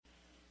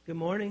Good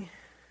morning.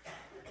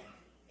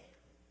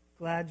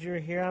 Glad you're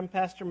here. I'm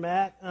Pastor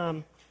Matt.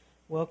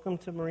 Welcome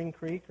to Marine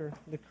Creek, or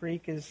the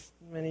Creek as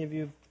many of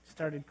you have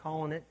started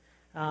calling it,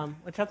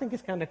 which I think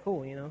is kind of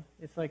cool, you know.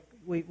 It's like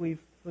we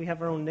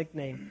have our own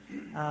nickname.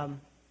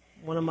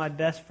 One of my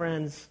best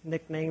friends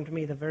nicknamed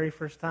me the very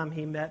first time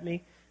he met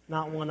me,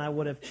 not one I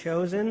would have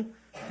chosen,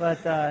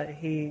 but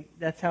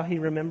that's how he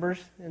remembers.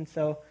 And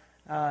so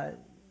I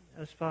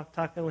was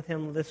talking with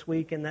him this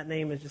week, and that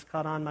name has just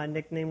caught on. My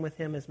nickname with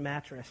him is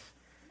Mattress.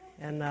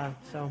 And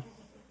so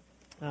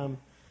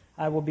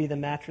I will be the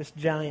mattress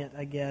giant,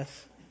 I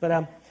guess.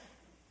 But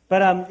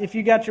if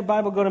you got your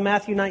Bible, go to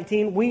Matthew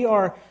 19. We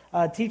are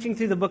teaching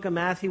through the book of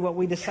Matthew. What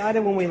we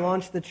decided when we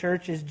launched the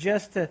church is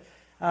just to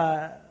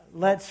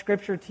let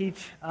Scripture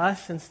teach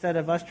us instead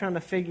of us trying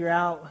to figure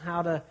out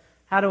how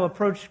to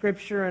approach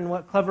Scripture and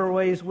what clever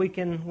ways we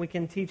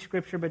can teach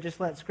Scripture, but just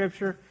let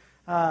Scripture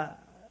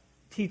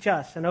teach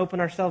us and open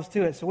ourselves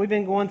to it. So we've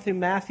been going through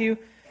Matthew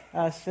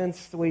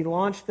since we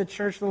launched the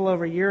church a little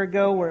over a year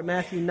ago. We're at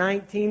Matthew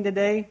 19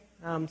 today,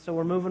 so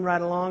we're moving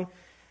right along.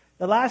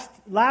 The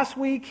last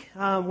week,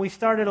 we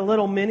started a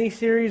little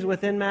mini-series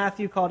within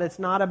Matthew called It's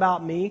Not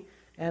About Me,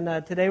 and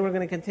today we're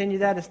going to continue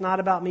that. It's Not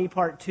About Me,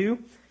 Part 2.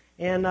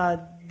 And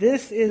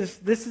this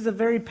is a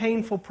very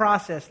painful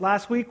process.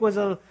 Last week was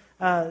a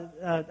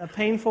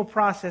painful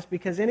process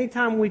because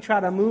anytime we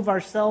try to move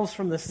ourselves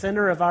from the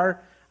center of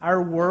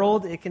our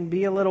world, it can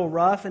be a little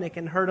rough and it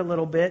can hurt a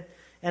little bit.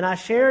 And I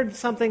shared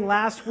something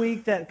last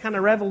week that kind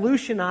of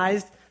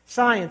revolutionized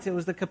science. It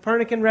was the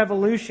Copernican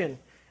revolution.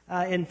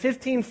 In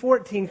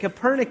 1514,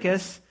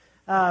 Copernicus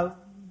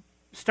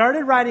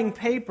started writing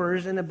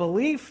papers in a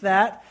belief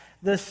that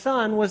the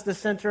sun was the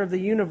center of the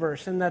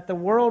universe and that the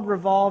world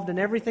revolved and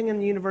everything in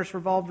the universe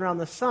revolved around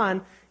the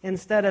sun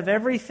instead of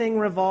everything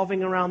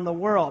revolving around the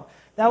world.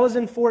 That was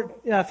in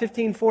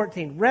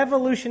 1514.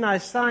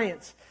 Revolutionized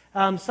science.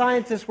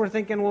 Scientists were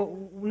thinking,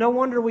 well, no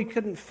wonder we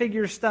couldn't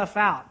figure stuff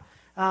out.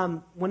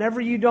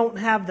 Whenever you don't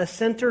have the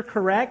center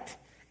correct,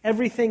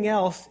 everything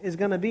else is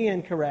going to be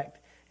incorrect.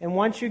 And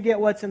once you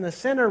get what's in the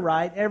center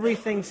right,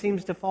 everything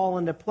seems to fall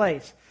into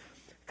place.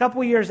 A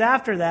couple years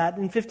after that,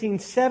 in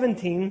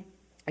 1517,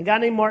 a guy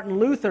named Martin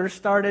Luther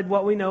started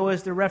what we know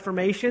as the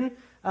Reformation.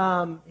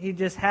 He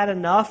just had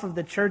enough of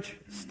the church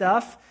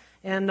stuff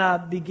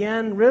and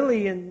began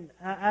really,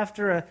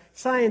 after a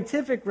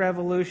scientific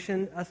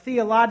revolution, a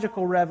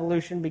theological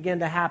revolution began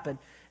to happen.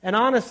 And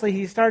honestly,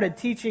 he started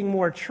teaching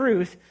more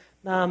truth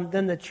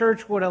than the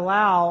church would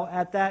allow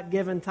at that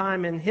given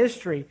time in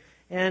history.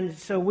 And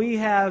so we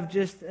have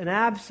just an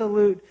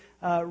absolute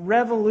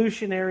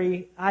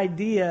revolutionary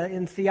idea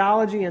in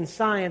theology and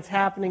science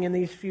happening in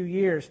these few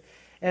years.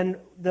 And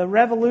the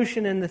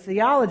revolution in the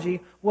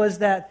theology was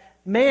that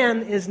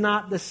man is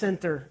not the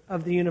center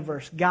of the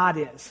universe. God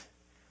is.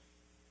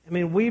 I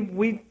mean,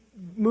 we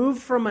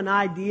moved from an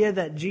idea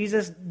that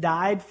Jesus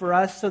died for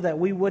us so that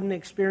we wouldn't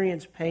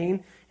experience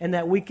pain and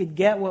that we could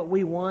get what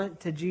we want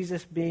to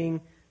Jesus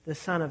being the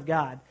Son of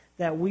God,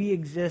 that we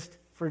exist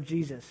for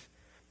Jesus,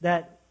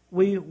 that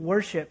we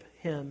worship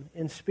Him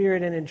in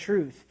spirit and in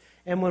truth.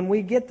 And when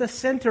we get the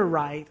center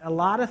right, a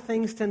lot of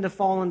things tend to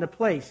fall into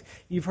place.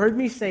 You've heard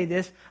me say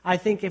this. I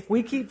think if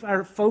we keep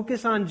our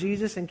focus on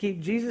Jesus and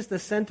keep Jesus the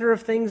center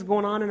of things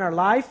going on in our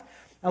life,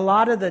 a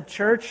lot of the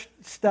church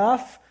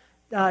stuff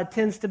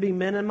tends to be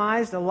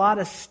minimized. A lot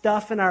of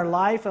stuff in our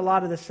life, a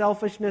lot of the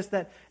selfishness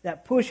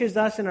that pushes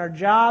us in our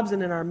jobs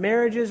and in our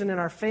marriages and in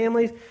our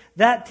families,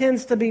 that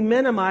tends to be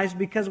minimized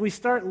because we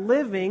start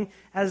living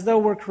as though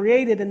we're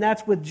created, and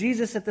that's with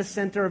Jesus at the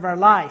center of our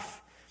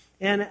life.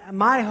 And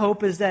my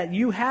hope is that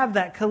you have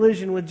that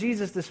collision with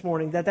Jesus this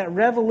morning, that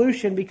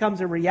revolution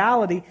becomes a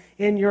reality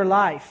in your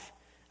life.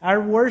 Our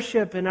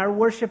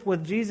worship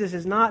with Jesus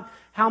is not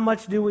how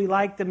much do we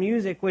like the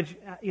music, which,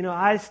 you know,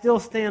 I still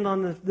stand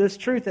on this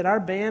truth that our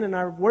band and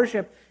our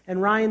worship,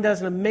 and Ryan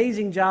does an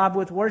amazing job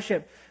with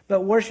worship,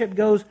 but worship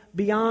goes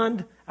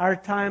beyond our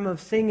time of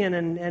singing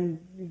and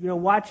you know,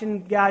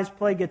 watching guys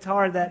play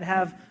guitar that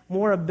have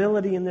more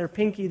ability in their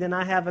pinky than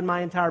I have in my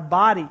entire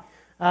body.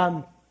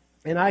 And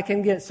I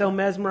can get so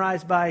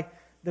mesmerized by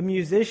the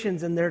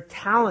musicians and their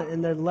talent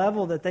and their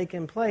level that they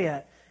can play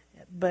at.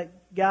 But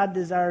God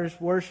desires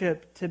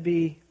worship to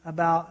be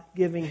about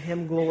giving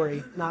Him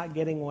glory, not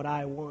getting what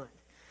I want.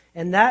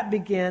 And that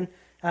began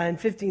in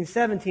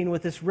 1517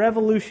 with this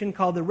revolution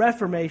called the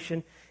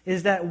Reformation,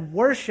 is that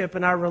worship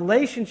and our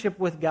relationship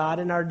with God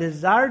and our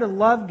desire to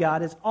love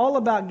God is all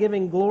about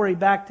giving glory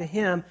back to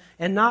Him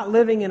and not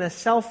living in a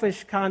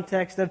selfish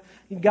context of,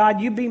 God,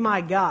 you be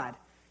my God.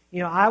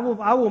 You know, I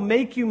will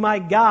make you my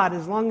God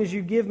as long as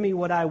you give me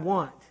what I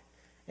want.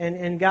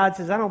 And God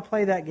says, I don't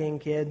play that game,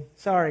 kid.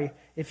 Sorry.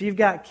 If you've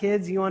got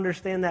kids, you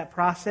understand that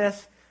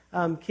process.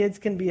 Kids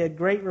can be a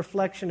great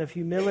reflection of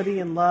humility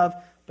and love,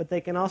 but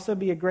they can also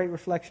be a great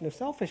reflection of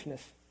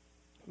selfishness.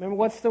 Remember,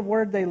 what's the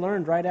word they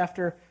learned right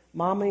after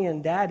mommy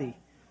and daddy?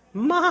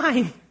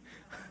 Mine!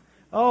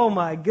 Oh,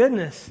 my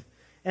goodness.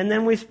 And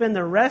then we spend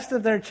the rest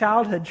of their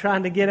childhood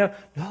trying to get up.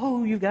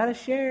 No, you've got to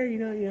share, you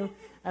know.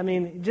 I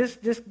mean,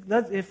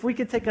 if we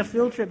could take a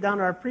field trip down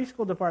to our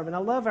preschool department. I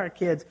love our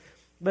kids.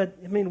 But,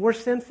 I mean, we're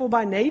sinful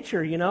by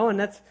nature, and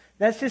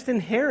that's just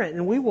inherent.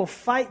 And we will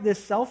fight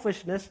this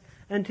selfishness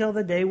until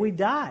the day we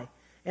die.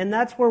 And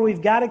that's where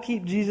we've got to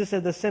keep Jesus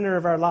at the center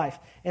of our life.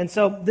 And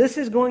so this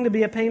is going to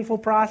be a painful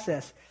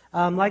process.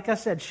 Like I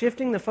said,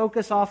 shifting the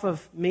focus off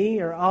of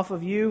me or off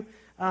of you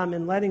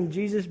and letting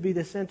Jesus be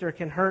the center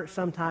can hurt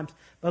sometimes.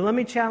 But let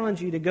me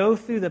challenge you to go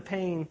through the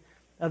pain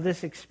of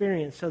this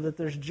experience so that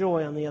there's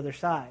joy on the other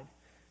side.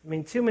 I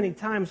mean, too many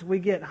times we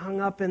get hung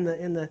up in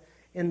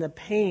the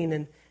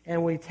pain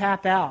and we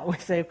tap out. We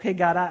say, okay,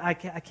 God, I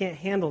can't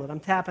handle it. I'm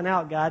tapping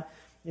out, God.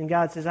 And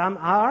God says, I'm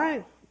all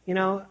right.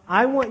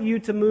 I want you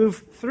to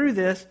move through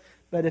this,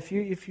 but if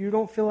you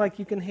don't feel like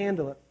you can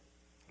handle it,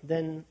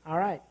 then all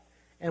right.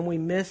 And we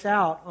miss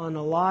out on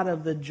a lot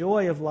of the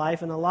joy of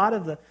life and a lot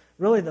of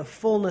the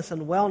fullness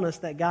and wellness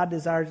that God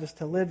desires us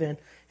to live in.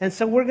 And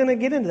so we're going to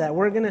get into that.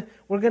 We're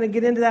going to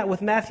get into that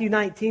with Matthew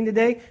 19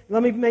 today.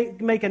 Let me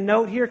make a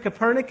note here.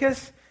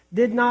 Copernicus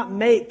did not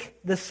make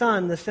the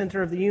sun the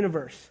center of the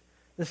universe.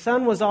 The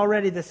sun was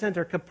already the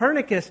center.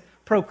 Copernicus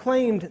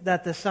proclaimed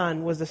that the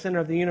sun was the center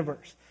of the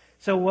universe.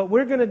 So what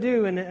we're going to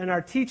do in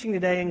our teaching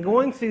today and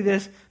going through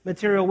this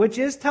material, which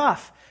is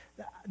tough,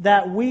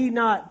 that we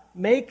not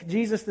make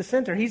Jesus the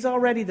center. He's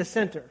already the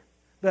center.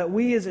 But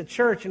we as a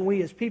church and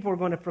we as people are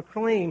going to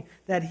proclaim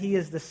that He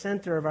is the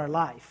center of our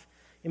life.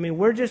 I mean,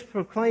 we're just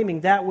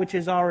proclaiming that which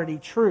is already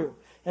true.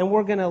 And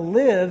we're going to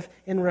live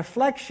in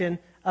reflection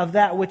of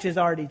that which is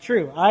already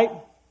true. All right?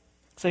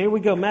 So here we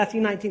go,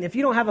 Matthew 19. If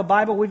you don't have a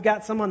Bible, we've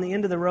got some on the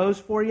end of the rows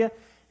for you.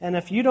 And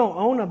if you don't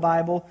own a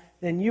Bible,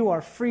 then you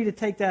are free to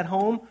take that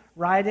home,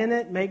 write in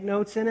it, make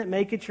notes in it,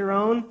 make it your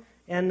own.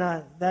 And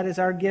that is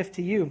our gift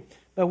to you.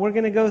 But we're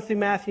going to go through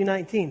Matthew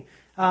 19.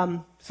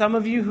 Some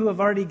of you who have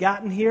already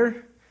gotten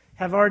here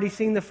have already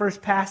seen the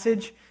first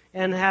passage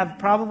and have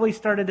probably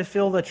started to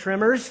feel the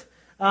tremors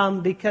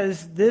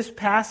because this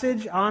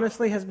passage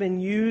honestly has been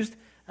used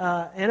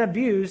and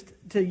abused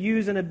to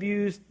use and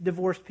abuse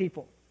divorced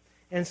people.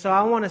 And so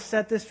I want to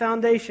set this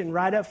foundation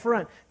right up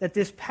front that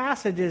this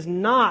passage is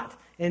not,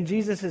 and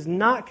Jesus is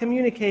not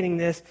communicating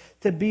this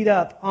to beat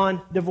up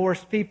on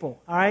divorced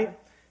people. All right?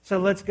 So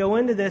let's go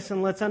into this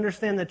and let's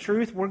understand the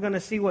truth. We're going to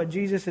see what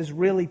Jesus is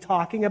really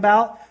talking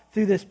about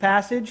through this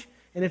passage.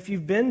 And if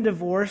you've been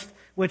divorced,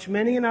 which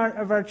many of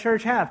our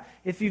church have,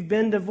 if you've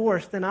been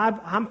divorced, then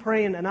I'm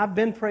praying, and I've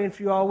been praying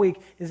for you all week,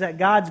 is that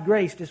God's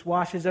grace just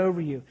washes over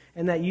you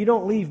and that you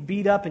don't leave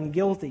beat up and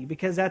guilty,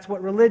 because that's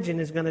what religion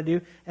is going to do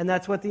and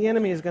that's what the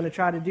enemy is going to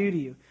try to do to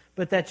you.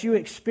 But that you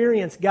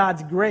experience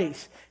God's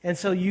grace. And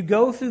so you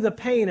go through the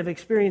pain of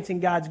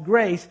experiencing God's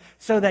grace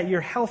so that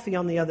you're healthy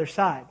on the other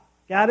side.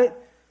 Got it?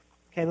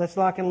 Okay, let's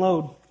lock and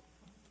load.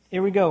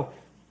 Here we go.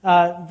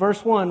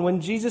 Verse 1,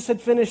 when Jesus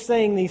had finished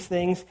saying these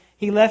things,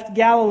 He left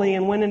Galilee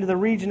and went into the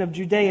region of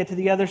Judea to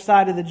the other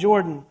side of the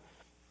Jordan.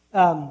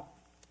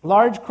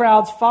 Large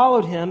crowds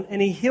followed Him,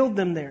 and He healed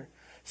them there.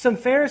 Some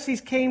Pharisees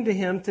came to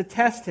Him to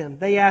test Him.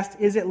 They asked,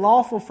 is it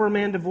lawful for a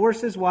man to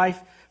divorce his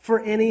wife for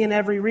any and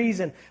every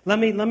reason? Let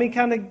me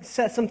kind of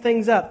set some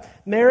things up.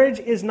 Marriage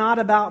is not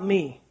about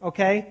me,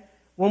 okay?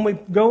 When we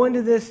go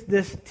into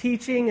this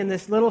teaching and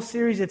this little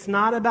series, it's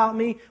not about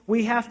me.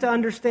 We have to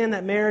understand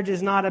that marriage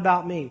is not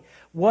about me.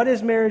 What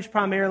is marriage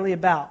primarily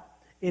about?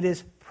 It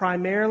is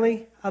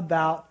primarily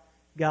about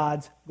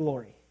God's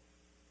glory.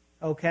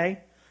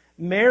 Okay?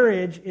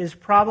 Marriage is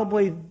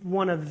probably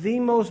one of the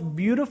most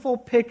beautiful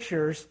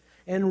pictures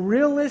and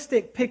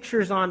realistic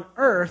pictures on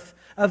earth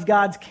of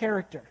God's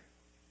character.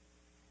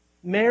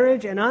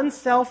 Marriage, an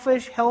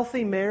unselfish,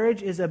 healthy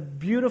marriage, is a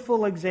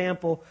beautiful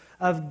example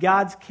of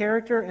God's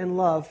character and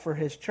love for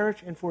His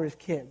church and for His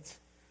kids.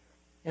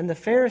 And the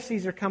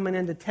Pharisees are coming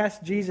in to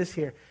test Jesus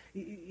here.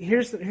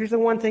 Here's the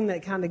one thing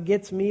that kind of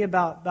gets me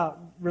about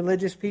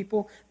religious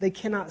people. They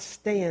cannot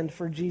stand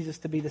for Jesus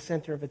to be the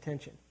center of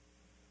attention.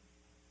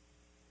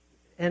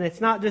 And it's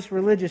not just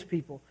religious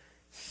people.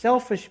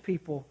 Selfish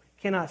people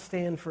cannot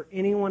stand for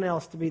anyone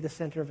else to be the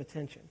center of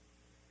attention.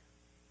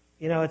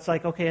 It's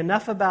like, okay,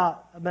 enough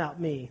about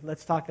me.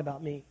 Let's talk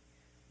about me.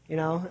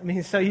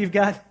 So you've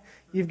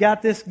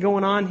got this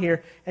going on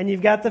here, and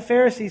you've got the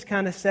Pharisees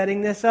kind of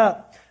setting this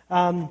up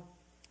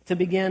to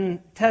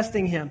begin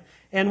testing Him.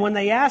 And when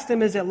they asked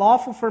Him, is it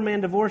lawful for a man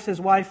to divorce his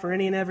wife for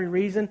any and every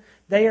reason?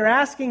 They are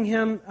asking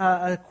Him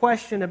a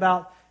question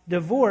about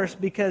divorce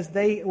because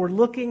they were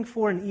looking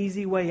for an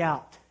easy way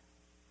out.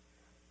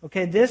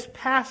 Okay, this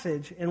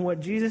passage and what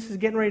Jesus is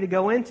getting ready to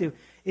go into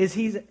is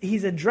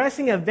he's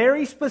addressing a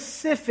very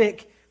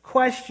specific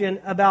question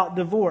about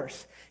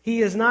divorce.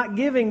 He is not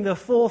giving the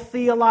full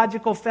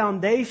theological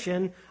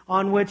foundation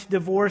on which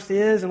divorce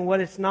is and what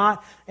it's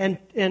not. And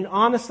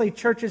honestly,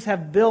 churches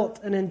have built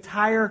an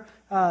entire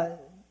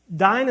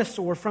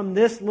dinosaur from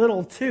this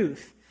little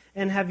tooth.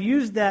 and have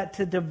used that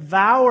to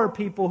devour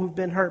people who've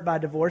been hurt by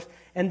divorce,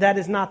 and that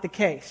is not the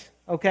case,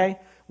 okay?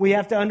 We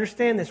have to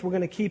understand this. We're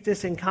going to keep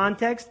this in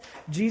context.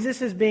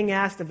 Jesus is being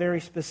asked a very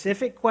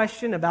specific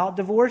question about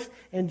divorce,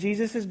 and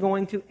Jesus is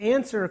going to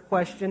answer a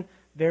question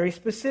very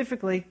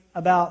specifically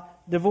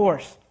about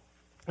divorce.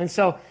 And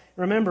so,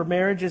 remember,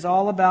 marriage is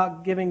all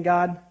about giving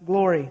God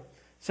glory.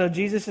 So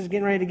Jesus is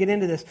getting ready to get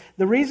into this.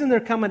 The reason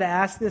they're coming to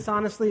ask this,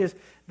 honestly, is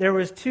there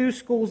was two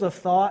schools of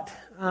thought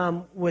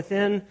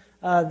within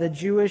the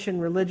Jewish and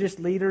religious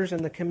leaders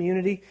in the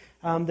community.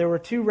 There were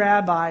two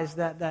rabbis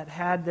that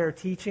had their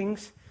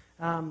teachings.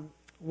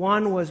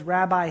 One was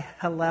Rabbi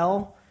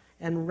Hillel,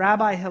 and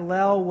Rabbi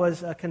Hillel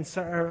was a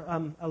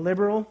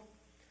liberal,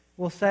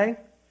 we'll say.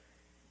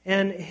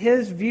 And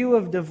his view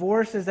of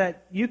divorce is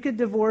that you could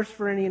divorce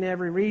for any and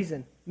every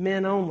reason,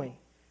 men only.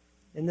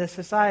 In this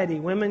society,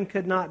 women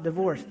could not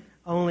divorce.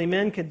 Only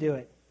men could do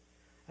it.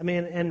 I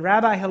mean, and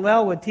Rabbi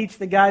Hillel would teach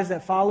the guys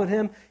that followed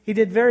him. He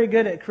did very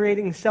good at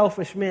creating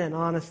selfish men,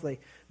 honestly.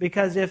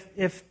 Because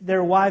if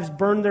their wives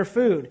burned their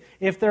food,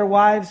 if their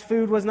wives'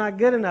 food was not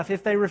good enough,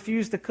 if they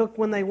refused to cook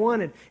when they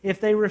wanted,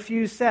 if they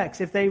refused sex,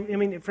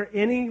 for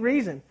any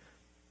reason.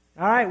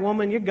 All right,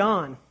 woman, you're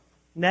gone.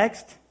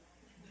 Next.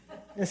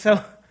 And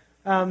so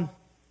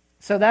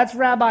that's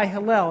Rabbi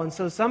Hillel. And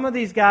so some of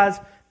these guys,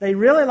 they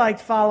really liked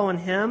following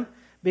him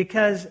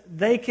because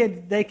they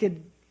could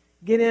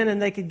get in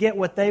and they could get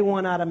what they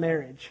want out of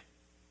marriage.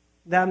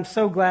 I'm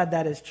so glad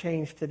that has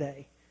changed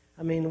today.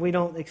 I mean, we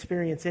don't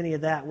experience any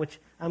of that, which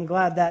I'm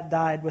glad that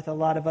died with a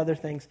lot of other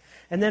things.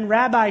 And then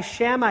Rabbi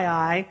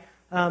Shammai,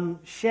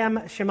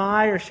 Shamu,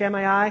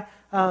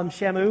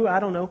 I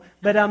don't know.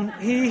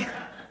 But he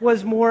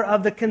was more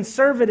of the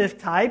conservative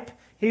type.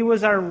 He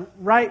was our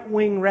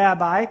right-wing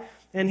rabbi.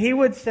 And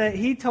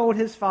he told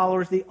his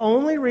followers the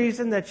only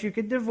reason that you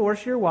could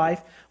divorce your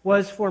wife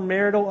was for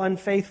marital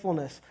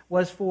unfaithfulness,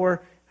 was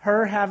for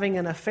her having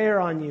an affair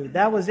on you.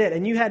 That was it.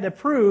 And you had to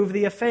prove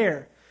the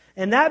affair.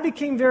 And that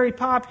became very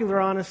popular,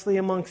 honestly,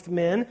 amongst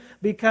men,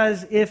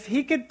 because if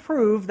he could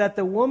prove that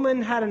the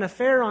woman had an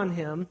affair on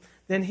him,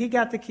 then he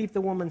got to keep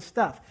the woman's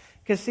stuff.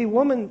 Because see, a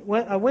woman,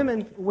 okay,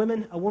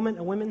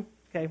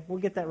 we'll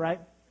get that right.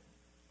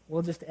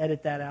 We'll just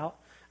edit that out.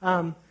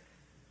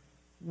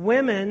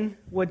 Women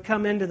would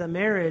come into the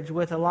marriage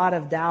with a lot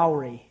of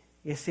dowry.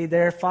 You see,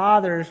 their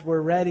fathers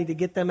were ready to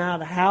get them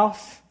out of the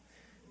house.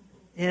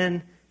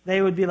 And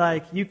they would be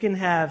like, you can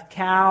have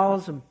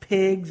cows and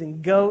pigs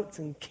and goats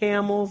and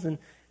camels and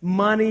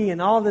money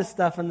and all this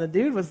stuff. And the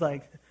dude was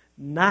like,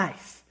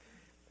 nice.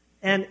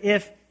 And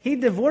if he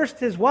divorced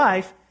his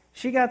wife,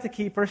 she got to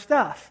keep her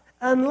stuff.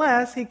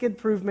 Unless he could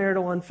prove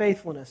marital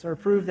unfaithfulness or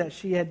prove that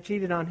she had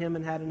cheated on him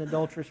and had an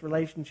adulterous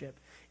relationship.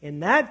 In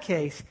that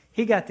case,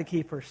 he got to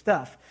keep her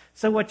stuff.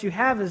 So what you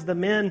have is the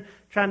men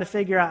trying to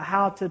figure out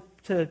how to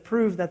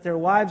prove that their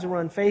wives were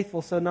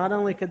unfaithful. So not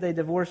only could they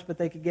divorce, but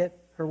they could get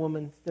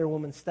their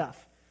woman's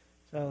stuff.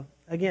 So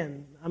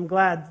again, I'm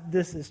glad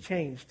this has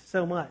changed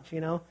so much,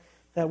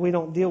 that we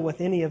don't deal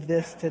with any of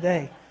this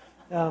today.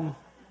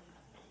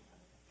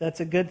 That's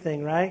a good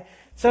thing, right?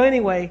 So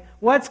anyway,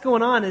 what's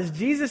going on is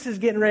Jesus is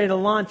getting ready to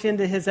launch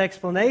into his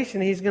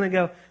explanation. He's going to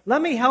go,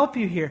 let me help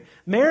you here.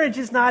 Marriage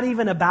is not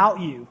even about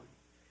you.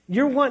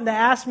 You're wanting to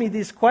ask me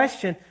this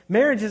question.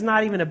 Marriage is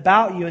not even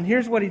about you. And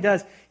here's what he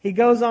does. He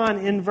goes on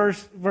in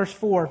verse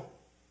 4.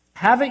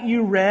 Haven't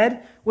you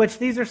read, which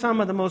these are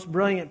some of the most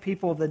brilliant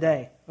people of the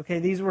day. Okay,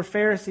 these were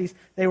Pharisees.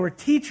 They were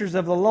teachers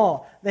of the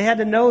law. They had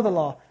to know the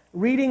law.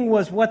 Reading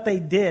was what they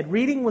did.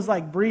 Reading was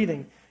like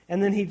breathing.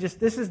 And then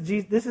this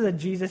is a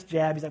Jesus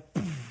jab. He's like,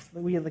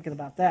 what are you thinking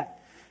about that?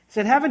 He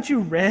said, haven't you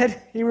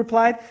read, he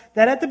replied,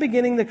 that at the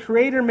beginning the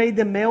Creator made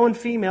them male and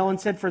female and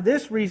said, for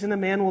this reason a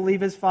man will leave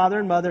his father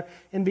and mother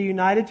and be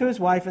united to his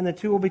wife, and the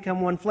two will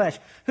become one flesh.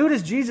 Who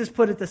does Jesus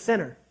put at the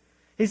center?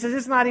 He says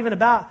it's not even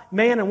about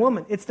man and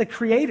woman. It's the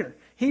Creator.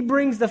 He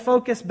brings the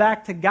focus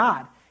back to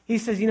God. He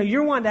says,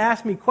 you're wanting to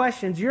ask me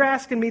questions. You're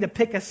asking me to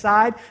pick a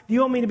side. Do you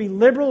want me to be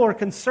liberal or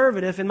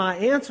conservative? And my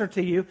answer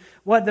to you,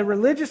 what the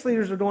religious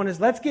leaders are doing is,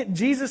 let's get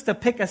Jesus to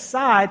pick a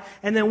side,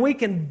 and then we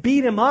can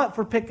beat him up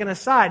for picking a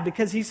side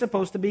because he's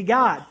supposed to be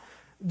God.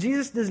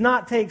 Jesus does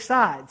not take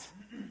sides.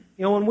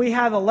 When we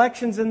have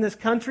elections in this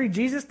country,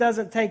 Jesus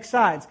doesn't take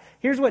sides.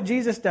 Here's what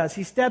Jesus does.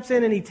 He steps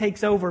in and he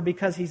takes over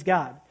because he's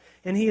God.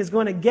 And he is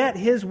going to get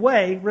his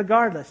way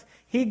regardless.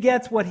 He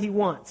gets what he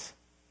wants.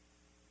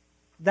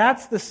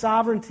 That's the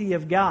sovereignty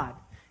of God.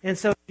 And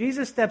so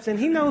Jesus steps in.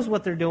 He knows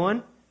what they're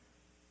doing.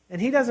 And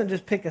he doesn't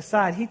just pick a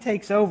side. He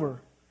takes over.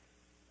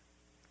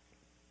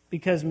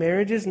 Because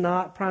marriage is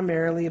not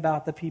primarily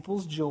about the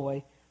people's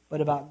joy,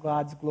 but about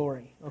God's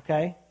glory.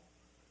 Okay?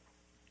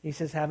 He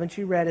says, haven't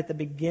you read at the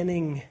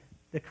beginning,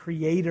 the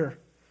Creator?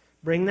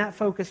 Bring that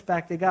focus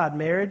back to God.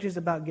 Marriage is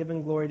about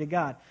giving glory to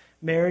God.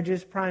 Marriage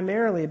is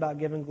primarily about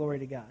giving glory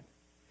to God.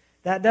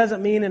 That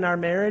doesn't mean in our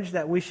marriage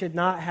that we should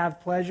not have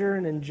pleasure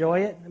and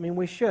enjoy it. I mean,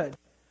 we should.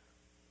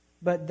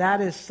 But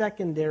that is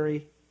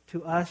secondary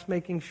to us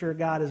making sure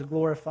God is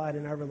glorified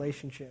in our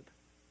relationship.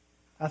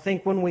 I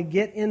think when we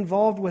get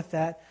involved with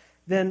that,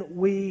 then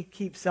we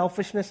keep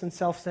selfishness and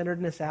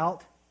self-centeredness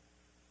out.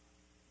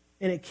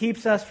 And it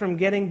keeps us from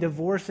getting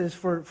divorces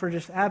for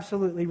just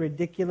absolutely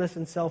ridiculous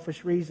and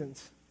selfish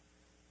reasons.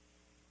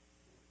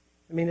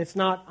 I mean, it's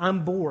not,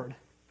 I'm bored.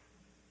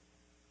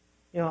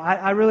 You know,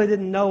 I really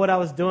didn't know what I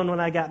was doing when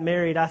I got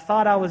married. I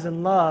thought I was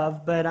in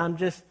love, but I'm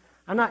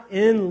not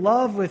in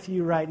love with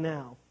you right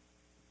now.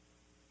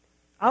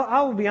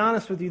 I will be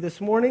honest with you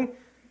this morning.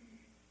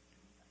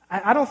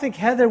 I don't think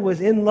Heather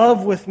was in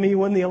love with me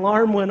when the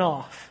alarm went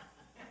off.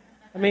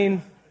 I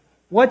mean,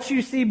 what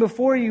you see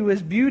before you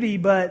is beauty,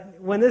 but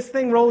when this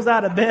thing rolls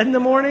out of bed in the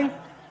morning,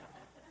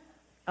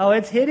 oh,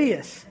 it's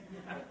hideous.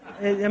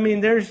 I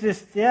mean, there's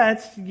just, I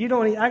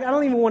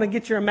don't even want to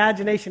get your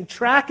imagination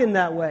tracking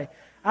that way.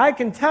 I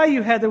can tell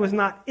you Heather was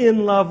not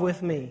in love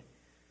with me.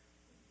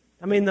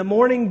 I mean, the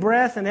morning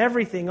breath and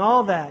everything,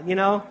 all that, you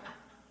know.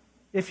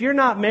 If you're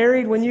not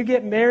married, when you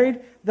get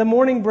married, the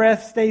morning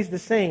breath stays the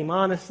same,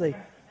 honestly.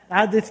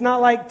 It's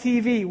not like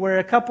TV where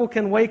a couple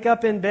can wake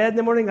up in bed in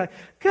the morning like,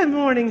 good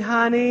morning,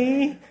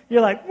 honey.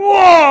 You're like,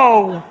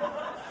 whoa!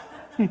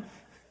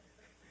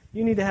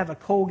 You need to have a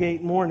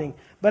Colgate morning.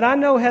 But I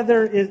know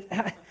Heather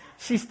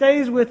she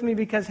stays with me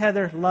because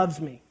Heather loves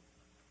me.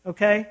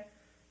 Okay?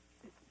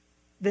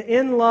 The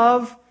in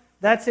love,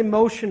 that's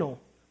emotional.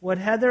 What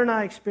Heather and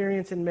I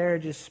experience in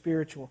marriage is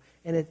spiritual.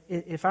 And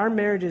if our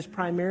marriage is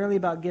primarily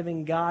about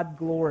giving God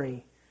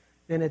glory,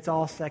 then it's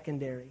all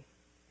secondary.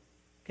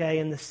 Okay,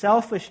 and the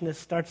selfishness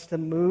starts to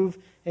move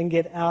and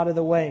get out of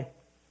the way.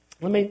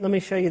 Let me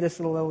show you this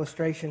little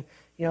illustration.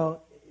 You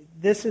know,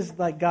 this is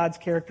like God's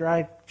character.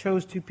 I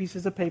chose 2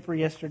 pieces of paper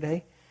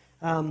yesterday.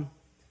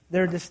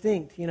 They're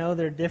distinct. You know,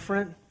 they're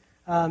different.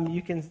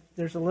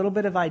 There's a little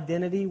bit of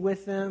identity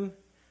with them,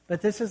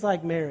 but this is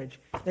like marriage.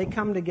 They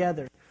come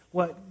together.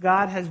 What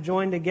God has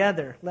joined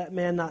together, let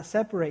man not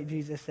separate,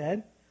 Jesus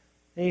said.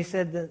 And he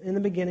said that in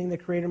the beginning, the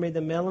Creator made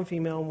them male and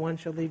female, and one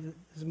shall leave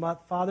his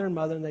father and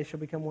mother, and they shall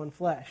become one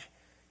flesh.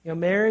 You know,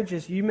 marriage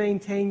is you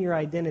maintain your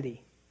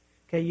identity.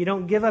 Okay, you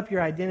don't give up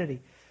your identity.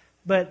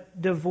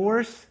 But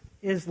divorce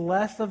is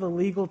less of a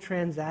legal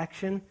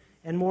transaction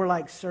and more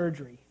like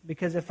surgery.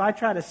 Because if I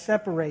try to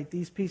separate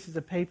these pieces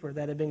of paper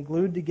that have been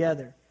glued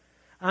together,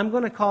 I'm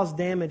going to cause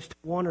damage to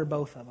one or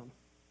both of them.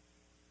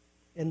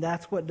 And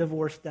that's what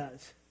divorce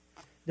does.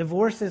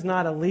 Divorce is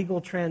not a legal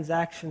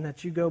transaction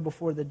that you go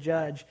before the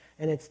judge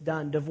and it's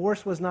done.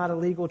 Divorce was not a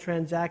legal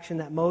transaction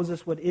that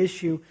Moses would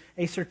issue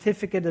a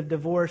certificate of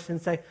divorce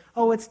and say,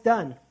 oh, it's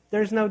done.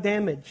 There's no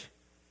damage.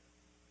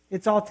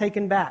 It's all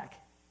taken back.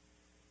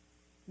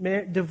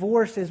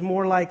 Divorce is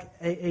more like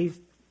a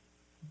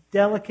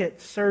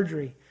delicate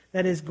surgery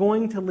that is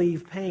going to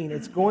leave pain.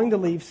 It's going to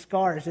leave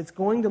scars. It's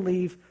going to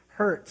leave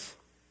hurts.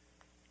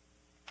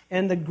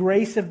 And the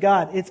grace of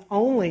God, it's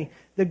only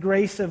the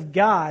grace of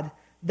God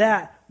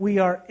that we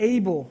are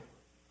able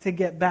to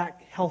get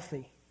back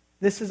healthy.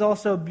 This is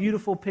also a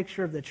beautiful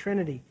picture of the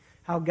Trinity,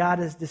 how God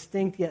is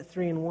distinct yet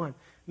 3 in 1. I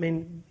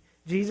mean,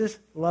 Jesus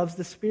loves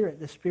the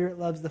Spirit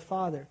loves the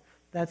Father.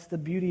 That's the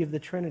beauty of the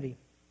Trinity.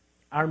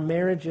 Our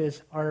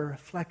marriages are a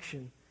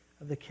reflection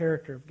of the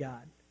character of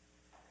God.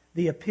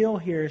 The appeal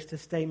here is to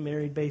stay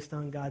married based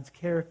on God's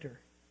character,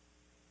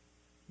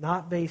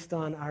 not based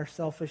on our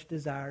selfish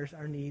desires,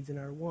 our needs, and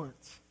our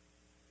wants.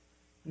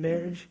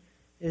 Marriage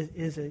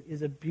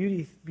is a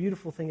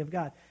beautiful thing of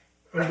God.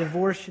 And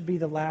divorce should be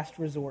the last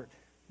resort,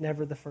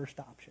 never the first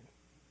option.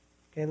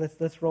 Okay,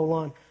 let's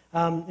roll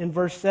on. In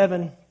verse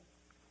 7,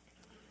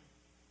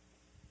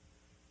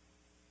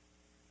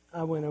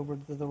 I went over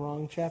to the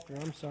wrong chapter.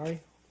 I'm sorry.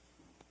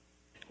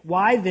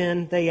 Why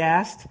then, they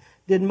asked,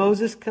 did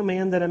Moses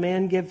command that a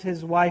man give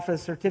his wife a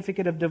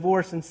certificate of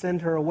divorce and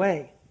send her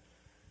away?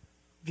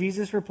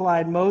 Jesus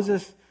replied,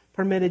 Moses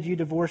permitted you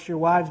divorce your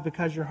wives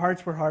because your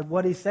hearts were hard.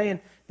 What he's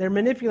saying, they're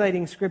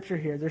manipulating Scripture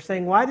here. They're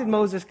saying, why did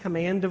Moses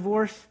command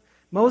divorce?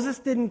 Moses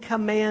didn't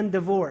command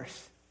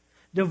divorce.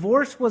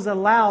 Divorce was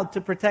allowed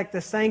to protect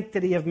the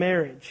sanctity of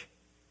marriage.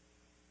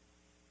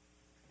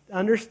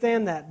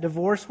 Understand that.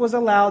 Divorce was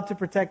allowed to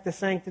protect the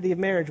sanctity of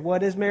marriage.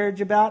 What is marriage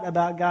about?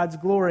 About God's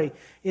glory.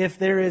 If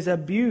there is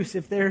abuse,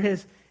 if there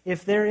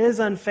is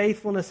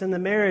unfaithfulness in the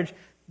marriage,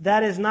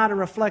 that is not a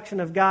reflection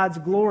of God's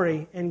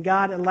glory, and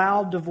God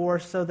allowed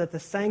divorce so that the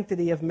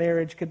sanctity of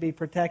marriage could be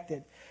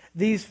protected.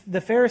 The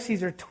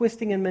Pharisees are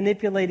twisting and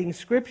manipulating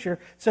Scripture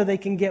so they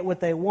can get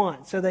what they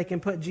want, so they can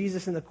put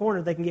Jesus in the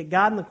corner, they can get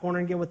God in the corner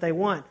and get what they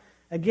want.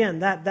 Again,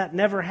 that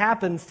never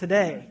happens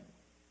today.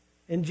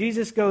 And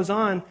Jesus goes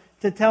on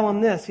to tell them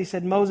this. He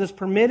said, Moses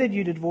permitted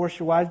you to divorce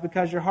your wives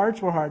because your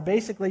hearts were hard.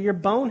 Basically, you're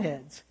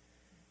boneheads.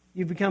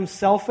 You become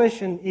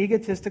selfish and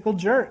egotistical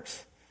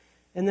jerks.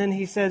 And then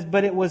he says,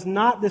 but it was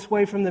not this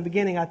way from the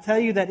beginning. I tell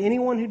you that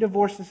anyone who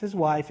divorces his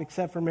wife,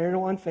 except for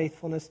marital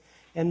unfaithfulness,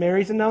 and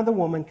marries another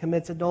woman,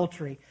 commits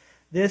adultery.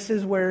 This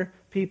is where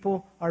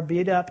people are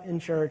beat up in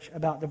church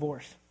about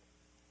divorce.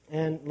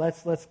 And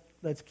let's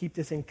keep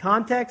this in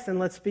context and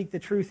let's speak the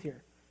truth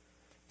here.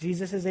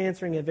 Jesus is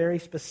answering a very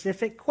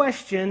specific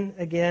question,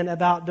 again,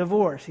 about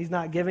divorce. He's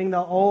not giving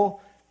the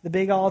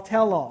big all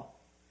tell-all.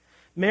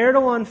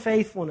 Marital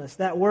unfaithfulness,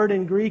 that word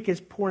in Greek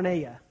is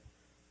porneia.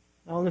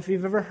 I don't know if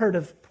you've ever heard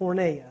of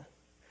porneia,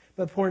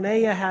 but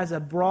porneia has a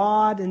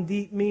broad and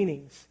deep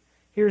meanings.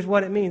 Here's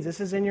what it means. This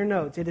is in your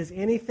notes. It is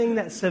anything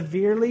that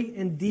severely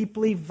and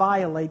deeply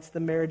violates the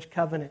marriage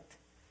covenant.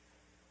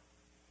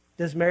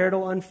 Does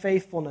marital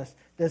unfaithfulness,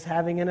 does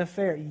having an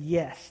affair?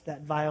 Yes,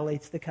 that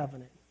violates the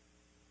covenant.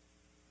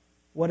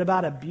 What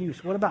about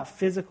abuse? What about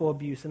physical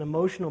abuse and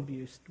emotional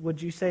abuse?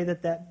 Would you say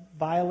that that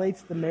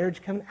violates the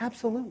marriage covenant?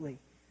 Absolutely.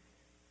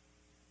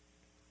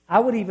 I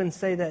would even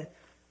say that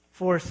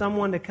for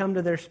someone to come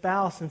to their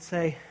spouse and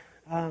say,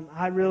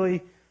 I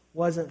really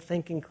wasn't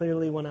thinking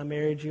clearly when I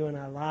married you and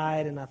I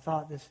lied and I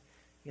thought this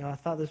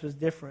was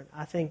different.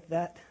 I think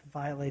that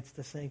violates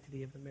the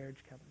sanctity of the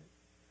marriage covenant.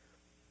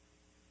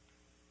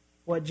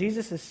 What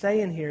Jesus is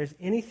saying here is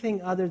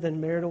anything other than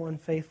marital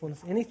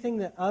unfaithfulness, anything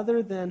that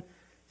other than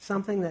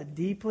something that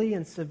deeply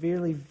and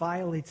severely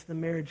violates the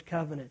marriage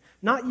covenant.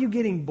 Not you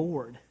getting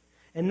bored,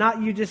 and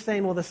not you just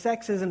saying, well, the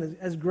sex isn't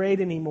as great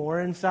anymore,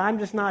 and so I'm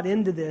just not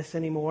into this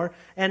anymore,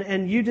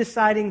 and you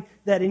deciding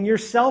that in your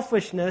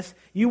selfishness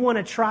you want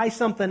to try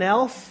something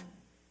else.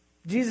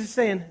 Jesus is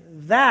saying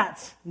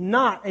that's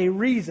not a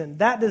reason.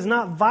 That does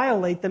not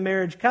violate the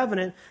marriage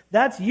covenant.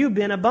 That's you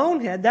been a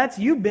bonehead. That's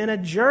you been a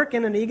jerk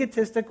and an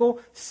egotistical,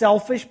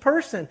 selfish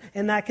person.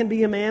 And that can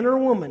be a man or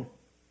a woman.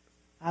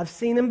 I've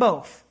seen them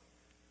both.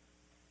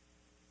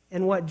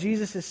 And what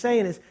Jesus is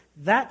saying is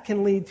that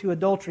can lead to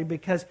adultery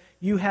because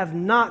you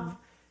haven't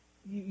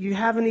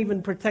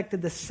even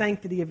protected the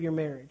sanctity of your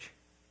marriage.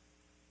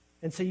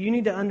 And so you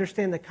need to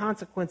understand the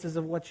consequences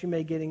of what you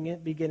may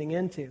be getting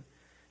into.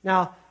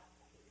 Now,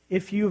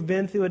 if you've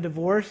been through a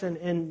divorce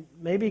and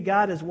maybe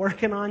God is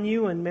working on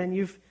you and man,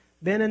 you've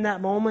been in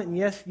that moment and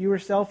yes, you were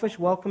selfish,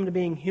 welcome to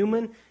being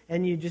human,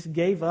 and you just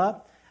gave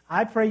up,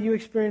 I pray you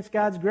experience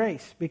God's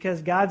grace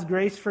because God's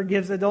grace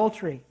forgives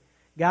adultery.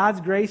 God's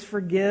grace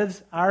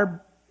forgives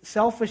our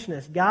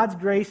selfishness. God's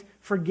grace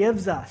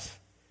forgives us.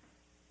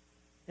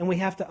 And we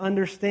have to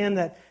understand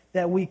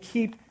that we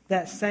keep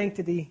that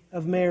sanctity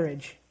of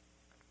marriage.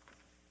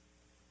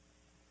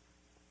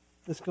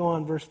 Let's go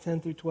on, verse 10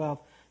 through 12.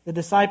 The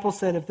disciples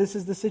said, if this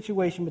is the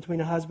situation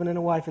between a husband and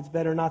a wife, it's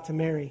better not to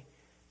marry.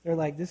 They're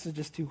like, this is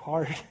just too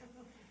hard.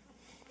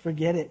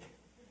 Forget it.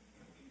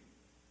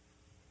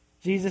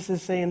 Jesus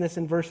is saying this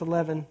in verse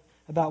 11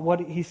 about what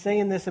he's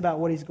saying this about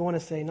what he's going to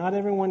say. Not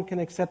everyone can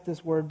accept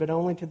this word, but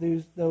only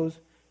to those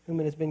whom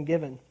it has been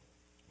given.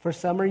 For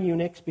some are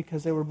eunuchs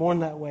because they were born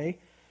that way.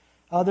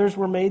 Others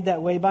were made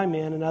that way by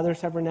men, and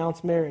others have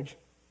renounced marriage.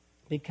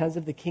 Because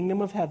of the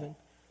kingdom of heaven,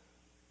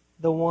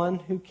 the one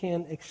who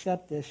can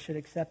accept this should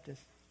accept this.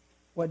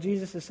 What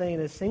Jesus is saying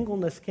is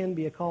singleness can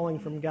be a calling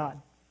from God.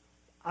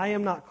 I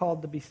am not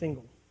called to be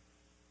single.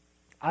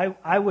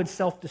 I would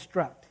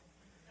self-destruct.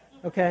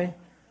 Okay?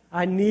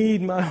 I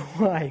need my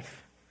wife.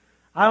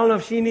 I don't know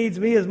if she needs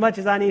me as much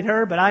as I need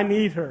her, but I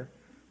need her.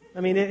 I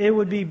mean, it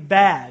would be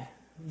bad,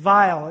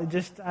 vile.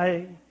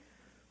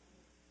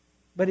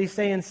 But he's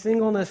saying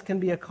singleness can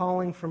be a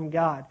calling from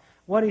God.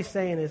 What he's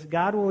saying is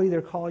God will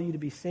either call you to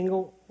be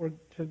single or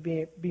to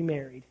be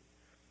married.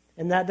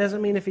 And that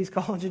doesn't mean if he's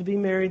called you to be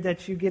married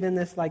that you get in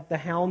this like the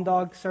hound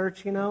dog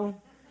search, you know.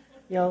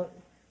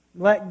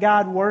 Let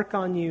God work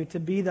on you to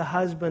be the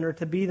husband or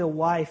to be the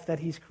wife that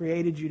he's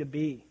created you to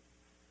be.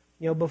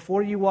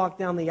 Before you walk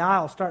down the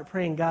aisle, start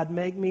praying, God,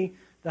 make me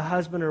the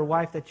husband or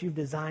wife that you've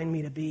designed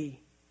me to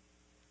be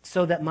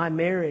so that my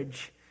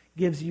marriage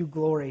gives you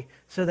glory,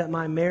 so that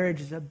my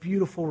marriage is a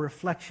beautiful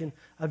reflection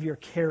of your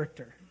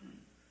character.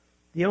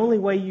 The only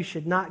way you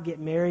should not get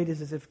married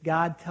is as if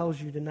God tells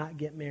you to not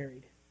get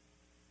married.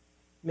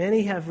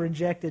 Many have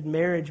rejected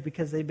marriage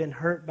because they've been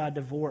hurt by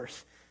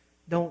divorce.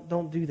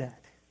 Don't do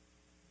that.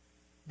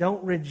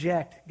 Don't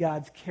reject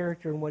God's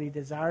character and what he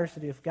desires to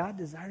do. If God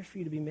desires for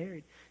you to be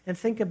married, and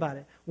think about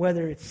it,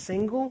 whether it's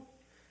single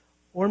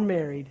or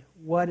married,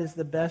 what is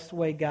the best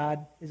way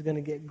God is going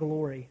to get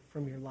glory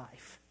from your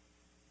life?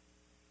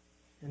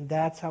 And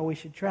that's how we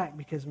should track,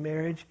 because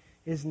marriage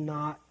is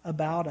not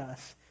about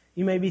us.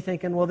 You may be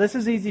thinking, well, this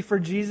is easy for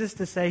Jesus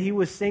to say. He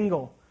was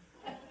single.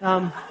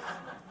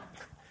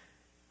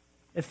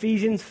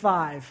 Ephesians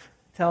 5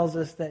 tells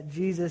us that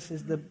Jesus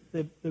is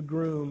the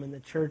groom and the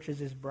church is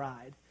his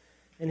bride.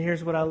 And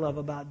here's what I love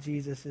about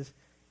Jesus is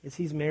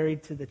he's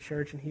married to the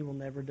church and he will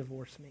never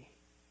divorce me.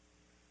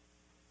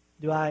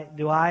 Do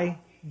I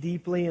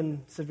deeply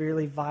and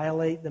severely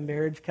violate the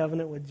marriage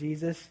covenant with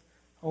Jesus?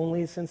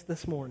 Only since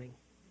this morning.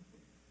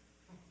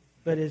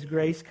 But his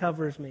grace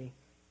covers me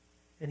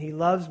and he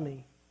loves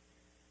me.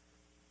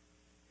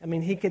 I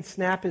mean, he could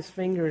snap his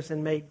fingers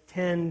and make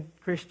 10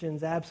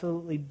 Christians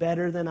absolutely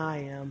better than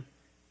I am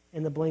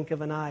in the blink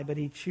of an eye, but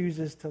he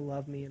chooses to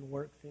love me and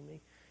work through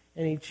me.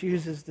 And he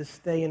chooses to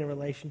stay in a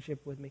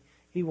relationship with me.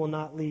 He will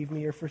not leave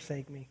me or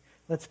forsake me.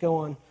 Let's go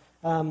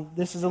on.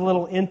 This is a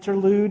little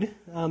interlude.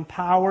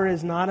 Power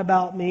is not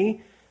about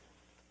me.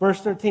 Verse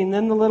 13,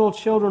 then the little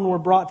children were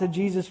brought to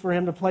Jesus for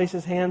him to place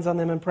his hands on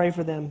them and pray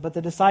for them. But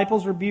the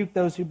disciples rebuked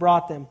those who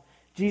brought them.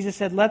 Jesus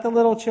said, let the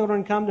little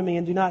children come to me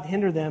and do not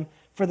hinder them,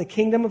 for the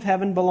kingdom of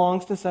heaven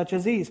belongs to such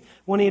as these.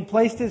 When he had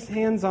placed his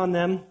hands on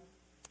them,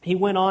 he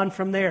went on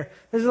from there.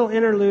 This is a little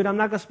interlude. I'm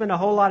not going to spend a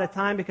whole lot of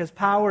time because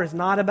power is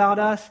not about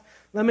us.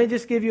 Let me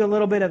just give you a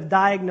little bit of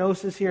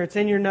diagnosis here. It's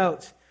in your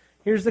notes.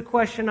 Here's the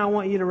question I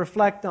want you to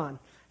reflect on.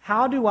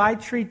 How do I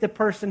treat the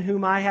person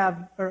who has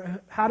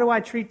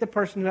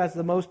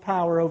the most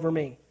power over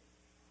me?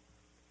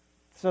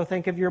 So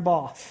think of your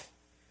boss.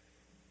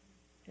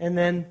 And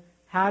then,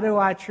 how do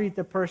I treat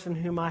the person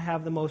whom I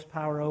have the most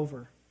power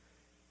over?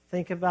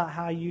 Think about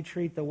how you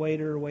treat the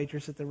waiter or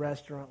waitress at the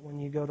restaurant when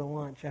you go to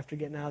lunch after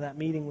getting out of that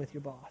meeting with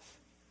your boss.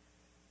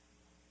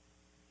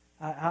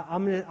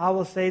 I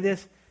will say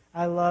this.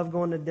 I love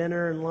going to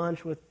dinner and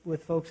lunch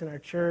with folks in our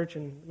church,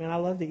 and man, I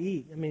love to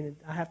eat. I mean,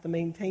 I have to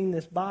maintain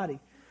this body.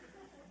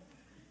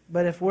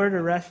 But if we're at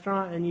a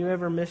restaurant and you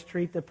ever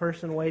mistreat the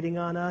person waiting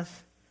on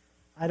us,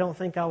 I don't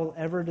think I will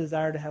ever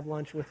desire to have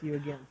lunch with you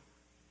again,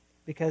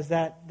 because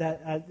I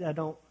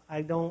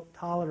don't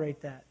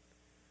tolerate that.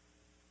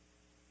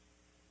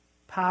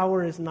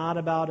 Power is not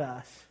about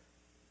us.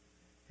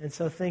 And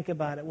so think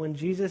about it. When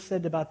Jesus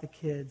said about the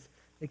kids,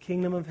 the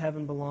kingdom of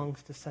heaven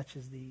belongs to such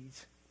as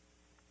these.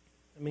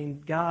 I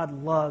mean,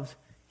 God loves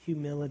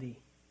humility.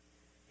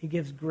 He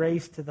gives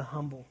grace to the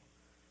humble.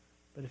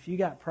 But if you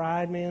got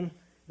pride, man,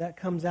 that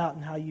comes out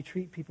in how you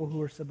treat people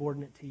who are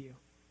subordinate to you.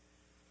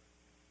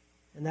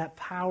 And that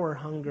power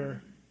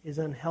hunger is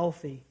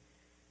unhealthy,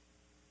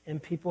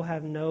 and people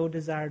have no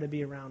desire to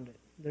be around it.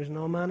 There's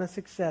no amount of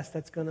success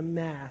that's going to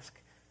mask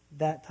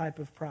that type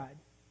of pride.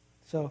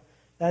 So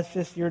that's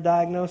just your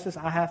diagnosis.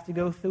 I have to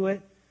go through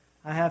it.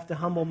 I have to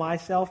humble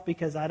myself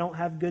because I don't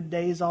have good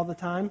days all the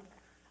time.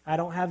 I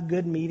don't have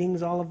good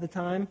meetings all of the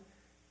time.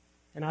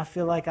 And I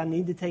feel like I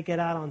need to take it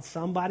out on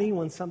somebody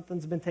when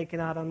something's been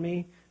taken out on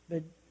me.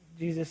 But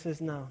Jesus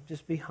says, no,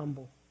 just be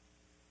humble.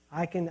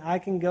 I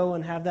can go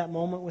and have that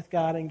moment with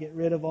God and get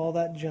rid of all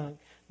that junk.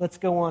 Let's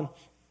go on.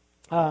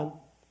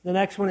 The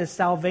next one is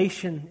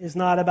salvation is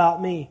not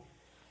about me.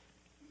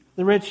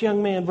 The rich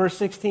young man, verse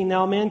 16.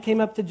 Now a man came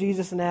up to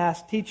Jesus and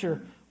asked,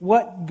 Teacher,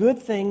 what good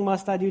thing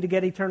must I do to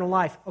get eternal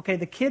life? Okay,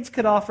 the kids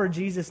could offer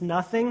Jesus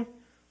nothing,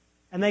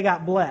 and they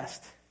got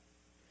blessed.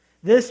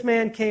 This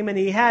man came and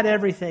he had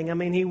everything. I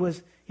mean, he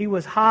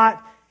was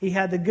hot. He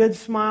had the good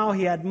smile.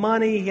 He had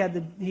money. He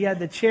had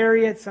the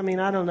chariots. I mean,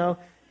 I don't know.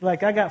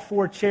 Like, I got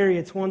 4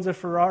 chariots. One's a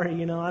Ferrari,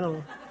 I don't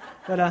know.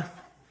 But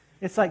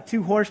it's like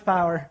 2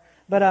 horsepower.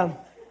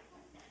 But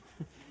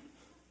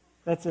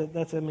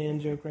that's a man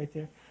joke right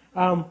there.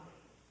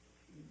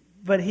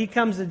 But he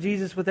comes to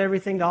Jesus with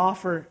everything to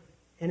offer,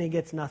 and he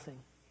gets nothing.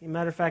 As a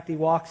matter of fact, he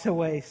walks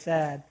away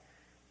sad.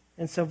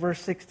 And so verse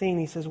 16,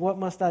 he says, what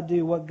must I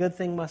do? What good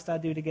thing must I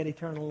do to get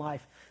eternal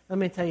life? Let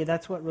me tell you,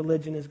 that's what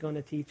religion is going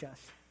to teach us.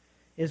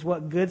 Is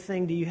what good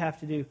thing do you have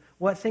to do?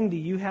 What thing do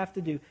you have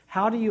to do?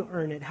 How do you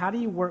earn it? How do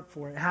you work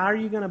for it? How are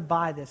you going to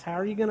buy this? How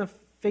are you going to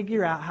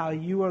figure out how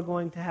you are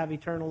going to have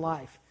eternal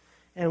life?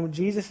 And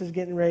Jesus is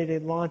getting ready to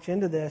launch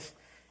into this,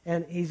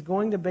 and he's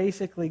going to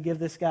basically give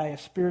this guy a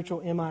spiritual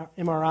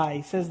MRI.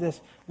 He says this,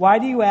 why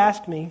do you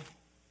ask me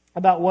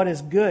about what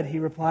is good? He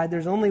replied,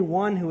 there's only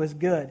one who is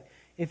good.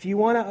 If you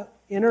want to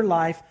enter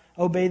life,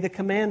 obey the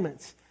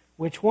commandments.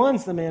 Which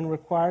ones, the man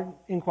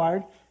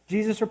inquired.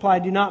 Jesus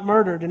replied, do not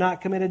murder, do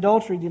not commit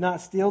adultery, do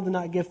not steal, do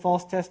not give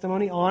false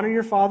testimony, honor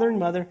your father and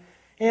mother,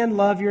 and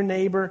love your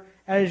neighbor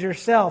as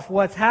yourself.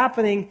 What's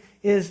happening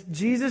is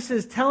Jesus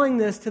is telling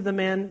this to the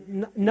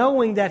man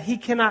knowing that he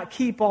cannot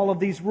keep all of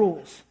these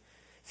rules.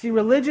 See,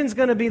 religion's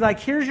going to be like,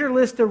 here's your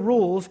list of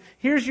rules,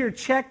 here's your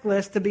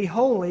checklist to be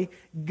holy,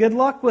 good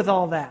luck with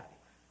all that.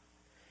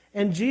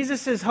 And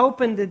Jesus is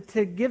hoping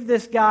to give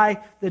this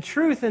guy the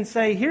truth and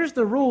say, here's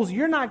the rules,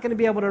 you're not going to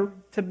be able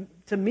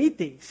to meet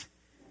these.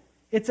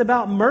 It's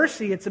about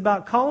mercy. It's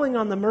about calling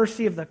on the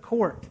mercy of the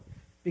court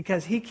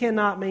because he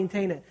cannot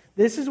maintain it.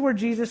 This is where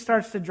Jesus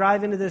starts to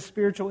drive into this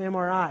spiritual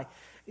MRI.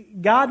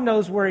 God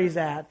knows where he's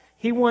at.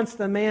 He wants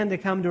the man to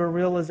come to a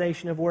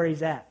realization of where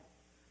he's at.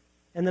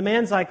 And the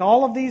man's like,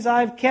 all of these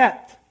I've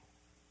kept.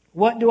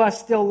 What do I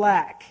still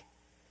lack?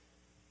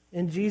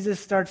 And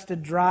Jesus starts to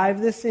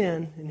drive this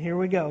in. And here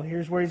we go.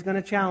 Here's where he's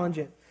going to challenge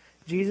it.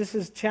 Jesus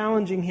is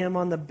challenging him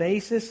on the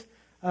basis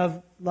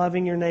of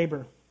loving your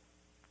neighbor.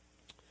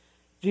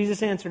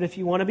 Jesus answered, if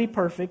you want to be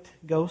perfect,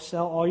 go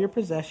sell all your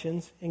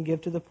possessions and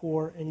give to the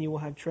poor, and you will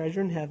have treasure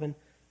in heaven.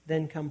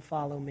 Then come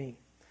follow me.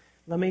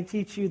 Let me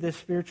teach you this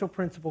spiritual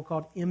principle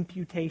called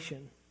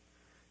imputation.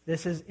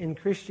 This is in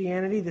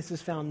Christianity. This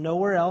is found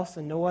nowhere else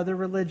and no other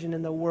religion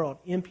in the world.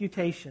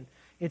 Imputation.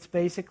 It's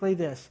basically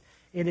this.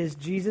 It is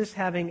Jesus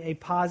having a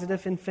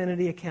positive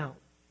infinity account.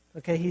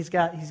 Okay, he's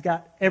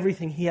got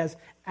everything. He has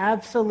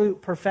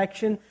absolute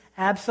perfection,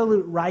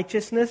 absolute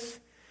righteousness.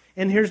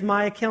 And here's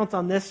my account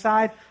on this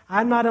side.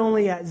 I'm not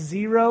only at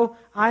 0,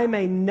 I'm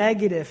a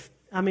negative.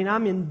 I'm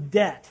in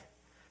debt.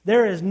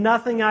 There is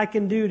nothing I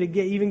can do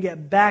to even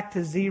get back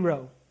to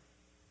 0.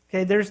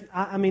 Okay,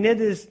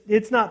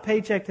 it's not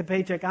paycheck to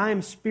paycheck. I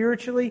am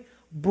spiritually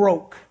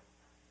broke.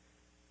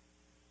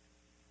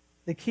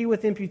 The key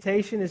with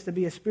imputation is to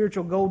be a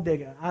spiritual gold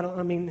digger.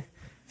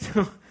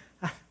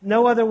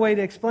 No other way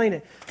to explain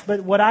it.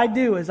 But what I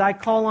do is I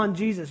call on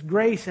Jesus,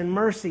 grace and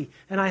mercy,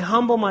 and I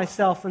humble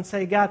myself and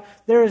say, God,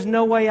 there is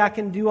no way I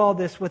can do all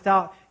this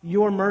without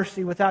your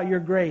mercy, without your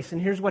grace.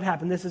 And here's what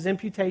happened. This is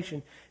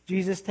imputation.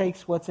 Jesus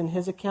takes what's in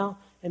his account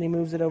and he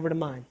moves it over to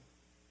mine.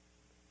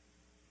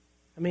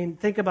 I mean,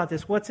 think about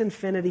this. What's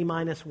infinity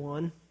minus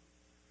 1?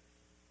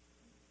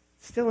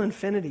 Still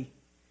infinity.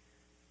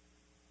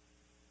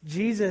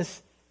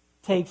 Jesus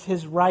takes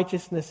his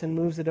righteousness and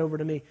moves it over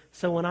to me.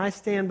 So when I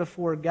stand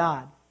before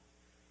God,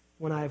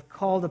 when I have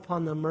called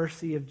upon the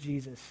mercy of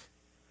Jesus,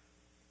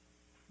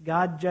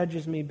 God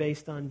judges me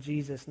based on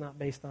Jesus, not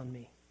based on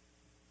me.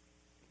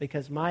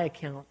 Because my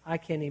account, I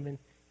can't even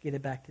get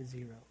it back to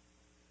zero.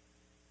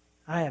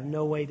 I have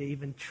no way to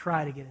even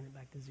try to get it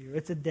back to zero.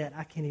 It's a debt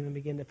I can't even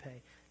begin to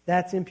pay.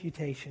 That's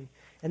imputation.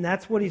 And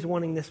that's what he's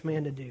wanting this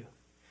man to do.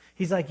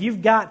 He's like,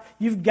 you've got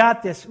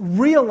this.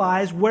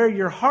 Realize where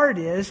your heart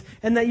is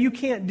and that you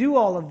can't do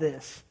all of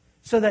this,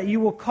 so that you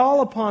will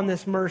call upon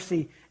this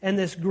mercy and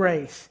this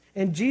grace.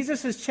 And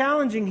Jesus is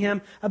challenging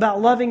him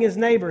about loving his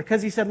neighbor,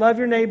 because he said, love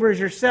your neighbor as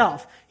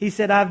yourself. He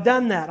said, I've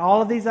done that.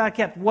 All of these I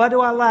kept. What do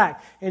I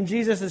lack? And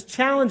Jesus is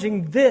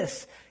challenging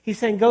this. He's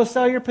saying, go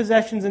sell your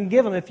possessions and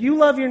give them. If you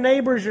love your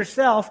neighbor as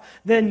yourself,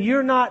 then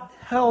you're not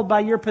held by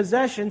your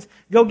possessions.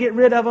 Go get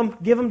rid of them,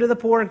 give them to the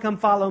poor, and come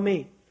follow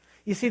me.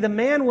 You see, the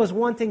man was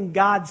wanting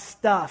God's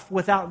stuff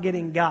without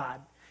getting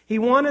God. He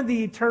wanted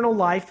the eternal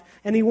life,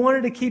 and he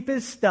wanted to keep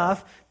his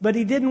stuff, but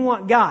he didn't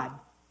want God.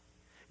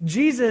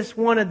 Jesus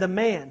wanted the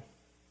man.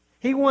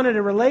 He wanted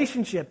a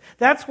relationship.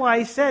 That's why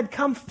he said,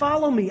 come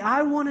follow me.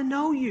 I want to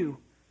know you.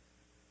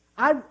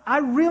 I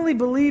really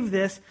believe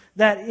this,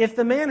 that if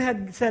the man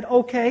had said,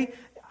 okay,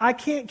 I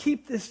can't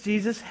keep this,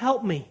 Jesus,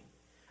 help me.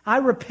 I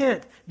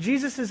repent.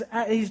 Jesus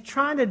he's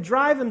trying to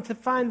drive him to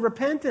find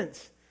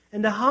repentance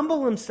and to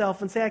humble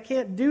himself and say, I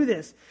can't do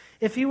this.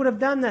 If he would have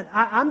done that,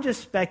 I'm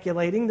just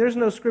speculating. There's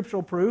no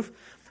scriptural proof.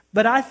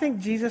 But I think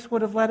Jesus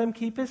would have let him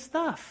keep his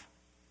stuff.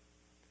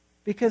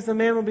 Because the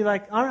man would be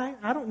like, all right,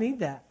 I don't need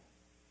that.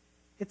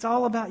 It's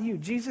all about you.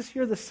 Jesus,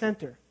 you're the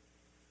center.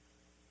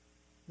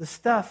 The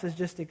stuff is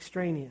just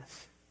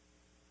extraneous.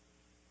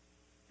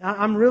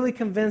 I'm really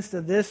convinced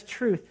of this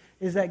truth,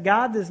 is that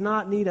God does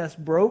not need us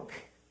broke,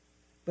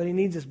 but he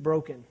needs us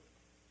broken.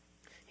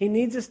 He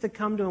needs us to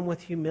come to him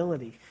with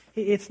humility.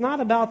 It's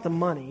not about the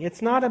money.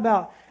 It's not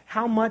about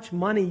how much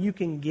money you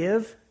can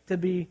give to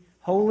be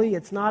holy.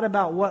 It's not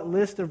about what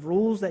list of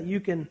rules that you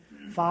can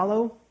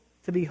follow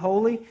to be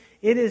holy.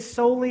 It is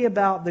solely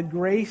about the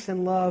grace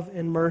and love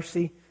and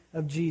mercy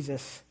of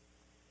Jesus,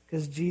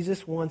 because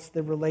Jesus wants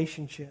the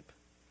relationship.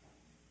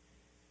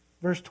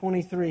 Verse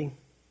 23.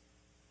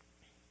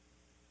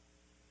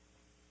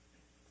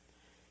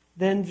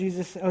 Then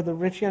the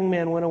rich young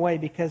man went away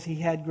because he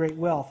had great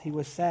wealth. He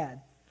was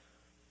sad.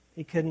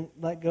 He couldn't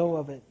let go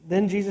of it.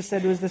 Then Jesus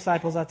said to his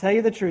disciples, I'll tell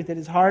you the truth, it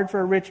is hard for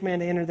a rich man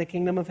to enter the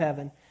kingdom of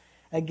heaven.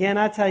 Again,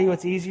 I tell you,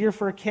 it's easier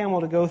for a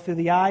camel to go through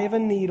the eye of a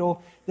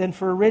needle than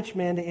for a rich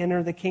man to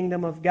enter the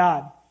kingdom of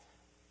God.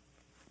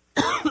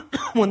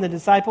 When the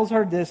disciples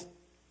heard this,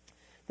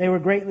 they were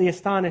greatly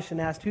astonished and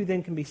asked, who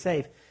then can be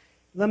saved?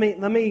 Let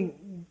me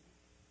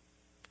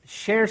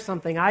share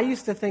something. I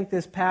used to think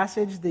this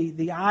passage,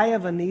 the eye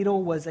of a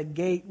needle, was a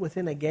gate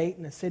within a gate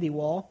in a city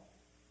wall.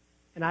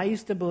 And I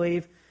used to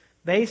believe,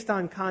 based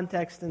on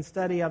context and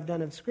study I've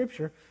done of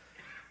Scripture,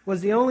 was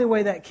the only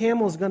way that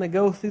camel is going to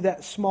go through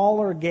that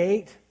smaller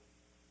gate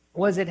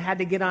was it had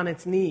to get on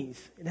its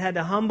knees. It had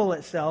to humble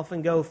itself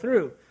and go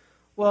through.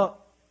 Well,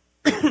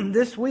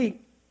 this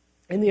week,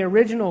 in the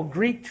original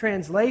Greek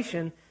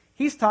translation,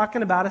 he's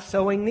talking about a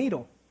sewing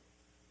needle.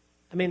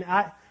 I mean,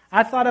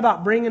 I thought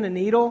about bringing a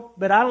needle,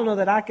 but I don't know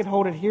that I could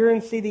hold it here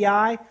and see the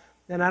eye,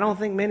 and I don't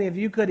think many of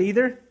you could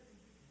either.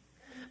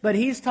 But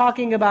he's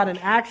talking about an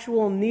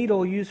actual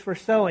needle used for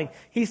sewing.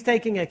 He's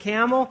taking a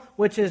camel,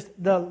 which is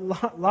the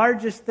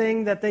largest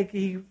thing that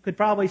he could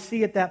probably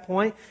see at that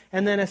point,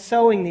 and then a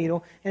sewing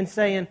needle, and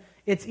saying,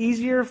 it's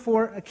easier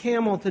for a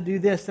camel to do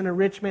this than a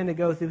rich man to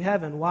go through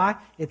heaven. Why?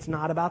 It's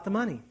not about the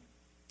money.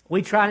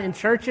 We try in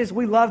churches,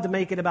 we love to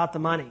make it about the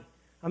money.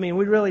 I mean,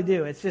 we really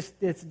do. It's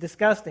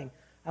disgusting.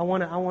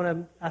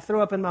 I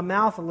throw up in my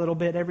mouth a little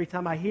bit every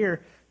time I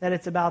hear that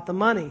it's about the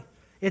money.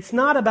 It's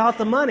not about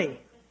the money.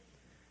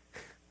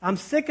 I'm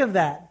sick of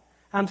that.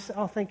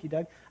 Thank you,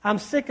 Doug. I'm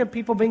sick of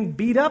people being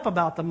beat up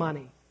about the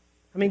money.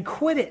 I mean,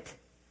 quit it.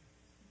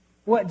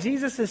 What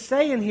Jesus is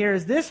saying here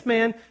is this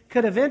man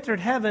could have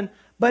entered heaven,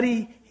 but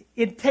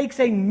it takes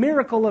a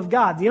miracle of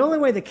God. The only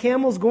way the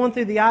camel's going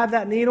through the eye of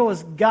that needle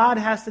is God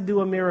has to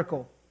do a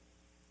miracle.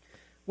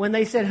 When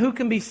they said, who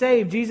can be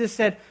saved? Jesus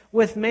said,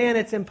 with man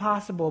it's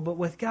impossible, but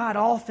with God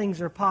all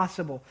things are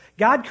possible.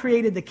 God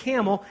created the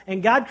camel,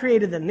 and God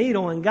created the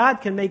needle, and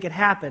God can make it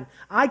happen.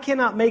 I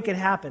cannot make it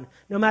happen.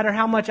 No matter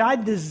how much I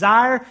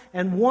desire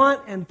and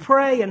want and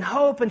pray and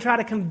hope and try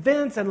to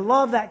convince and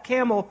love that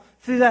camel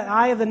through that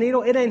eye of the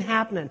needle, it ain't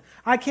happening.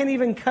 I can't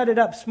even cut it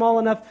up small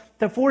enough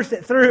to force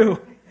it through.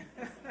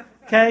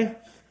 Okay?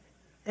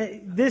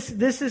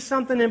 This is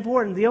something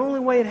important. The only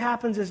way it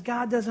happens is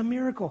God does a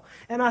miracle.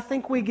 And I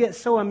think we get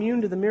so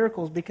immune to the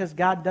miracles because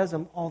God does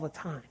them all the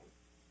time.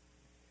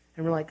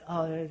 And we're like,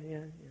 oh, yeah.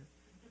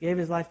 Gave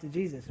his life to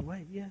Jesus.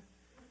 Wait, yeah.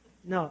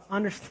 No,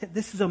 understand,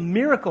 this is a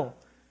miracle.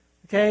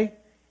 Okay?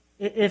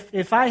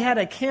 If I had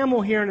a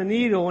camel here and a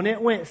needle and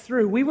it went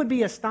through, we would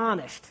be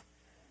astonished.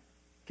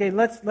 Okay,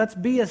 let's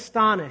be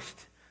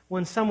astonished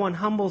when someone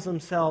humbles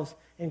themselves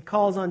and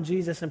calls on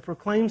Jesus and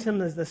proclaims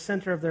him as the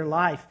center of their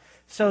life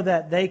so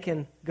that they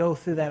can go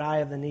through that eye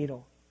of the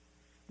needle.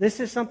 This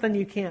is something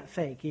you can't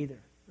fake either,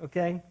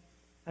 okay?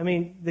 I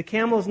mean, the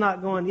camel's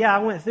not going, yeah, I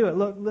went through it.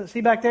 Look,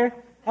 see back there?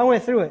 I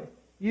went through it.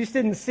 You just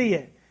didn't see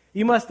it.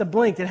 You must have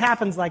blinked. It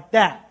happens like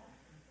that.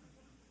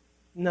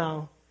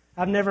 No,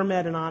 I've never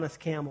met an honest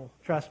camel,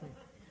 trust me.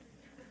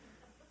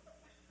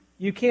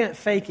 You can't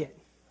fake it.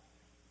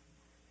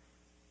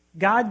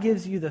 God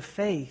gives you the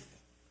faith,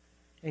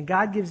 and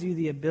God gives you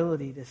the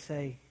ability to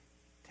say,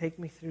 take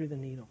me through the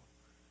needle.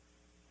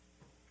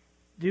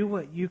 Do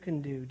what you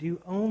can do.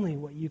 Do only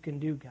what you can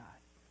do, God.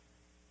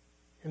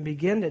 And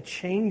begin to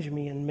change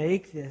me and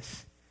make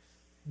this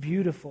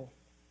beautiful.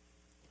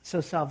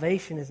 So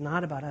salvation is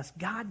not about us.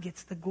 God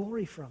gets the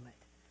glory from it.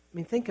 I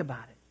mean, think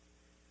about it.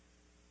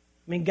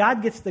 I mean,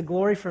 God gets the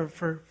glory for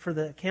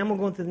the camel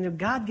going through the needle.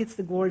 God gets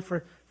the glory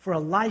for a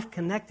life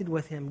connected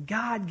with him.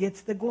 God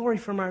gets the glory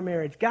from our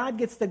marriage. God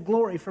gets the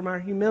glory from our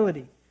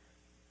humility.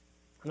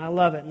 And I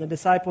love it. And the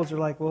disciples are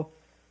like, well,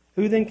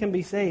 who then can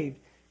be saved?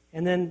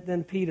 And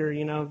then Peter,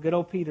 good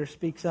old Peter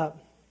speaks up.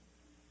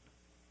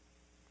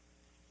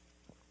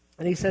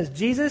 And he says,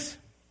 Jesus,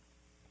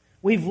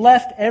 we've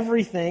left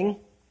everything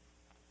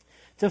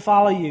to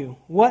follow you.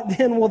 What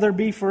then will there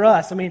be for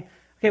us? I mean,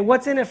 okay,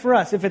 what's in it for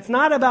us? If it's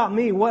not about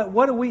me,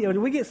 what do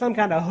we get some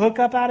kind of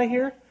hookup out of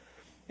here?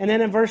 And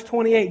then in verse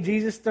 28,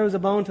 Jesus throws a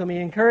bone to him. He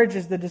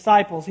encourages the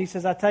disciples. He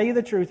says, I tell you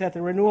the truth, at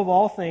the renewal of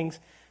all things,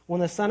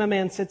 when the Son of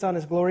Man sits on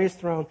his glorious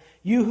throne,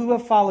 you who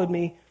have followed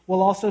me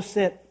will also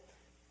sit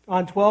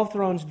on 12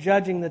 thrones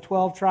judging the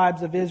 12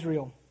 tribes of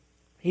Israel.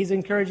 He's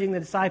encouraging the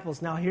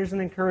disciples. Now here's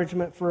an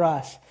encouragement for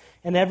us.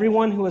 And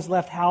everyone who has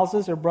left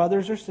houses or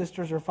brothers or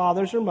sisters or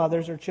fathers or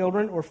mothers or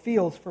children or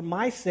fields for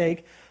my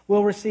sake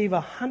will receive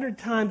 100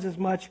 times as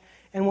much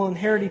and will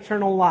inherit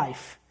eternal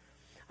life.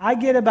 I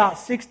get about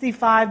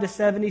 65 to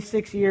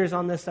 76 years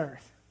on this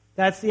earth.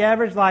 That's the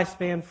average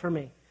lifespan for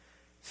me.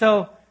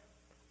 So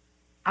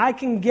I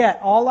can get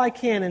all I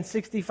can in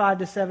 65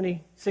 to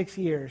 76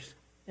 years,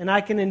 and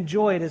I can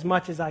enjoy it as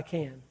much as I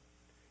can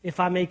if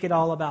I make it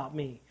all about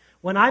me.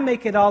 When I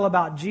make it all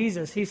about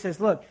Jesus, he says,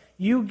 look,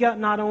 you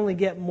not only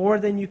get more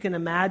than you can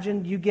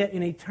imagine, you get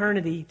an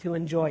eternity to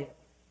enjoy it.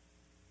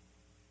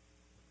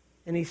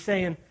 And he's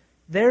saying,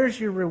 there's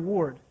your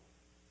reward.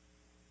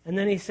 And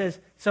then he says,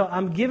 so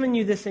I'm giving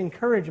you this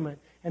encouragement.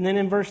 And then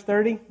in verse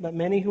 30, but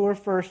many who are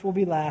first will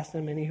be last,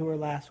 and many who are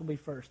last will be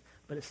first.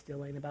 But it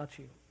still ain't about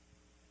you.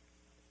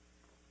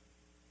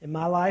 In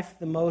my life,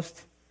 the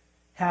most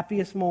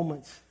happiest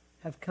moments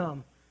have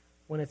come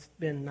when it's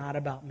been not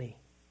about me.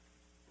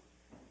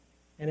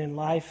 And in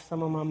life,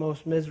 some of my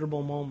most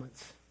miserable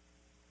moments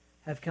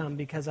have come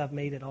because I've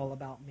made it all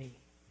about me.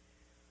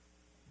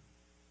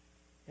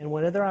 And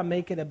whether I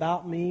make it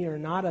about me or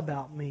not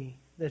about me,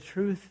 the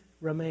truth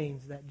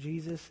remains that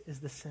Jesus is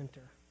the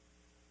center.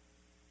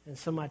 And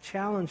so my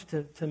challenge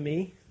to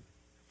me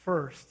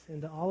first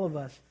and to all of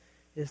us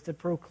is to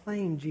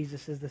proclaim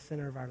Jesus is the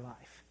center of our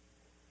life.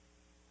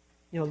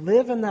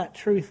 Live in that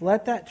truth.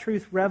 Let that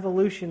truth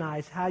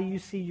revolutionize how you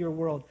see your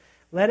world.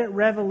 Let it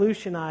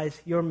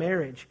revolutionize your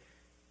marriage.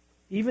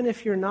 Even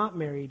if you're not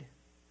married,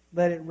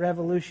 let it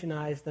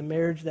revolutionize the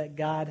marriage that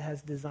God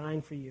has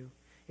designed for you.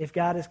 If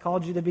God has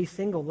called you to be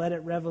single, let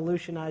it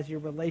revolutionize your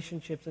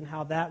relationships and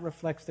how that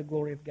reflects the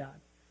glory of God.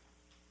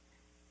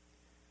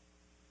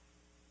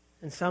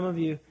 And some of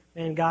you,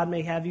 man, God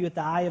may have you at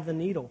the eye of the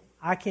needle.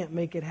 I can't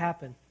make it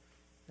happen.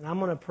 And I'm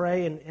going to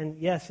pray, and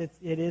yes, it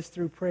is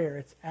through prayer.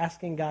 It's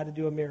asking God to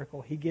do a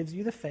miracle. He gives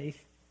you the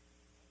faith,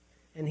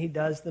 and he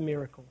does the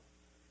miracle.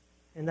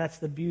 And that's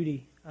the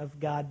beauty of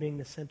God being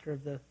the center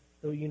of the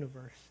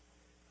universe.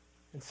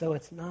 And so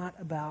it's not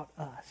about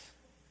us.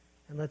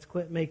 And let's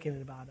quit making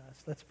it about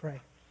us. Let's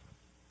pray.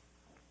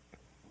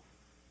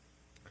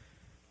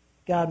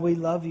 God, we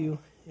love you,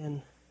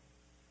 and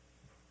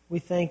we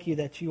thank you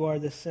that you are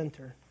the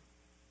center.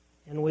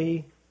 And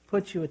we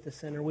put you at the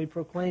center. We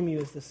proclaim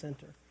you as the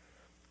center.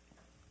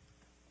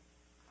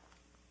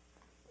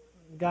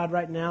 God,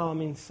 right now,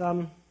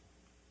 some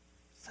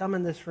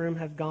in this room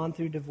have gone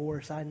through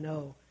divorce, I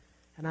know.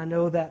 And I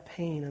know that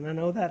pain, and I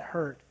know that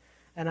hurt.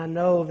 And I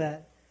know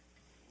that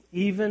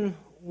even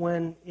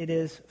when it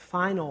is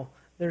final,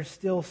 there's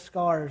still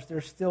scars,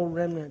 there's still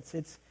remnants.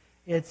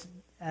 It's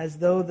as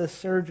though the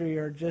surgery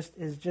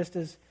is just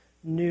as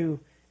new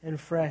and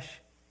fresh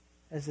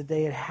as the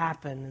day it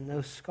happened, and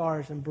those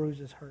scars and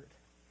bruises hurt.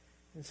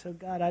 And so,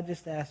 God, I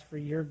just ask for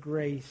your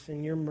grace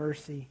and your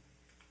mercy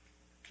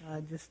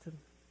just to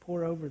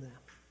pour over them.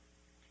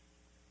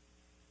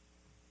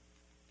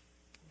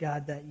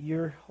 God, that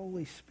your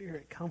Holy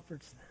Spirit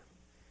comforts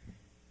them.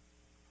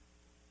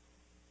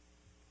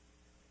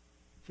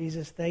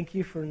 Jesus, thank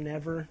you for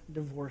never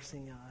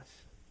divorcing us.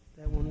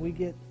 That when we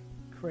get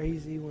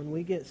crazy, when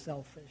we get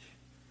selfish,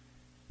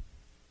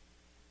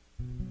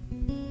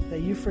 that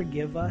you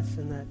forgive us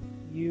and that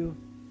you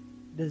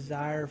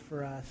desire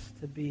for us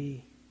to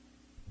be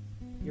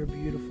your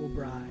beautiful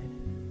bride.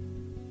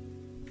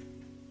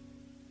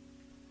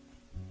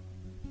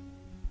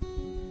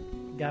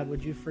 God,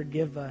 would you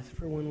forgive us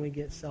for when we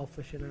get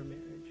selfish in our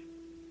marriage,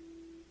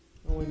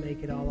 when we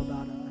make it all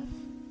about us.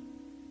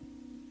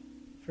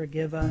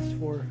 Forgive us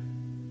for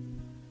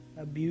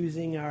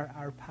abusing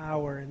our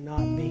power and not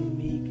being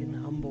meek and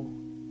humble.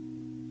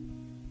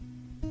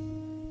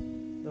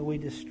 But we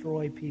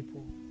destroy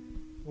people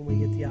when we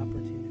get the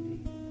opportunity.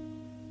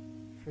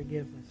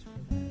 Forgive us for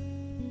that.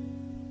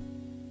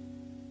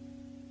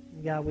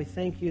 God, we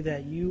thank you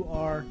that you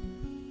are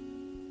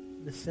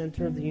the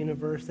center of the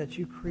universe, that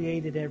you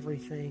created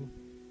everything,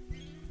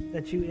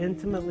 that you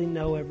intimately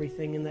know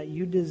everything, and that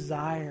you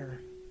desire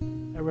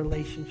a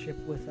relationship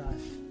with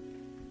us.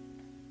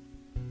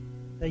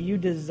 That you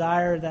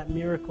desire that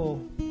miracle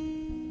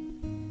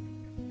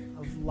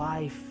of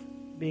life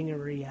being a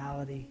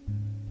reality.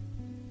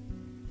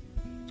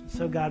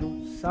 So God,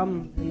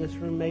 some in this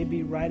room may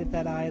be right at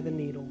that eye of the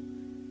needle.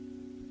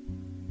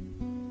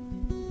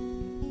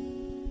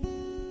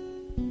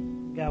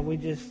 God, we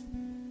just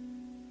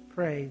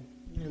pray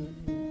and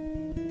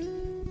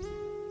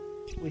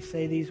we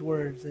say these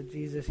words that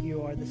Jesus,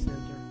 you are the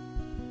center.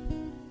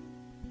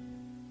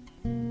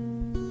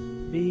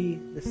 Be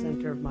the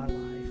center of my life.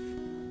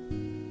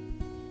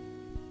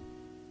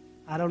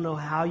 I don't know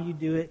how you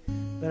do it,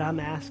 but I'm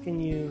asking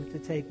you to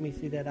take me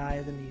through that eye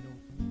of the needle.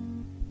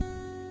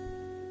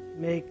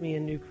 Make me a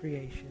new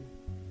creation.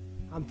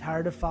 I'm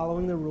tired of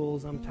following the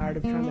rules. I'm tired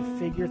of trying to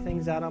figure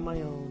things out on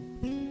my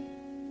own.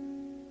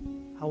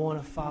 I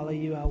want to follow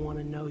you. I want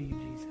to know you,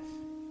 Jesus.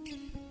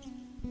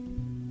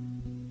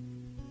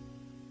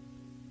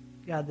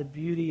 God, the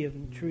beauty of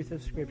and truth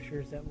of Scripture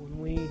is that when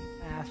we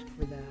ask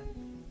for that,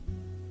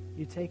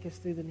 you take us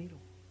through the needle.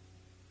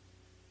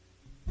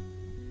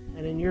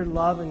 And in your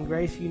love and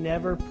grace, you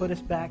never put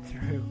us back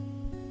through.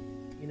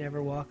 You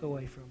never walk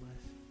away from us.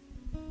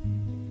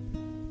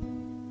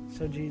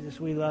 So, Jesus,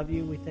 we love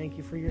you. We thank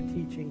you for your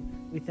teaching.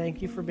 We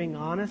thank you for being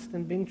honest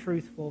and being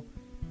truthful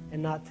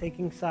and not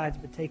taking sides,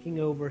 but taking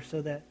over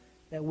so that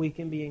we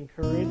can be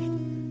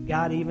encouraged.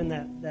 God, even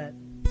that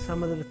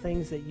some of the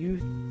things that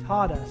you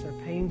taught us are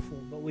painful,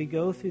 but we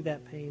go through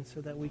that pain so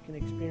that we can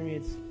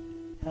experience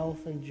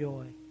health and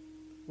joy.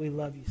 We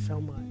love you so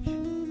much.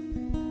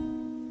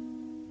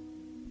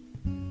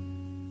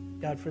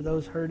 God, for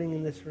those hurting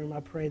in this room, I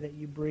pray that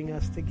you bring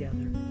us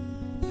together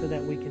so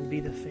that we can be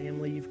the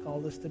family you've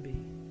called us to be.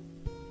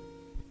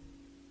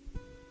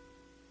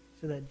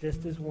 So that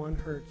just as one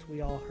hurts,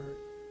 we all hurt.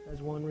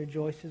 As one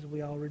rejoices,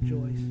 we all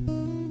rejoice.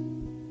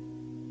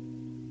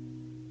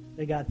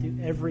 That God, through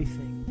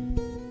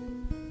everything,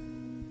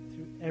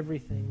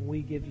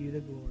 we give you the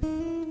glory.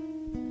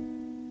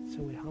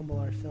 So we humble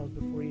ourselves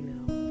before you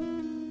now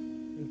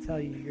and tell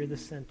you you're the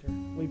center.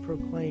 We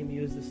proclaim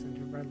you as the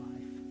center of our life.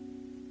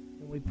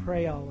 And we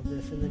pray all of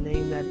this in the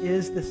name that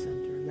is the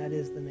center, and that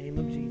is the name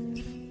of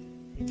Jesus.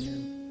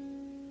 Amen.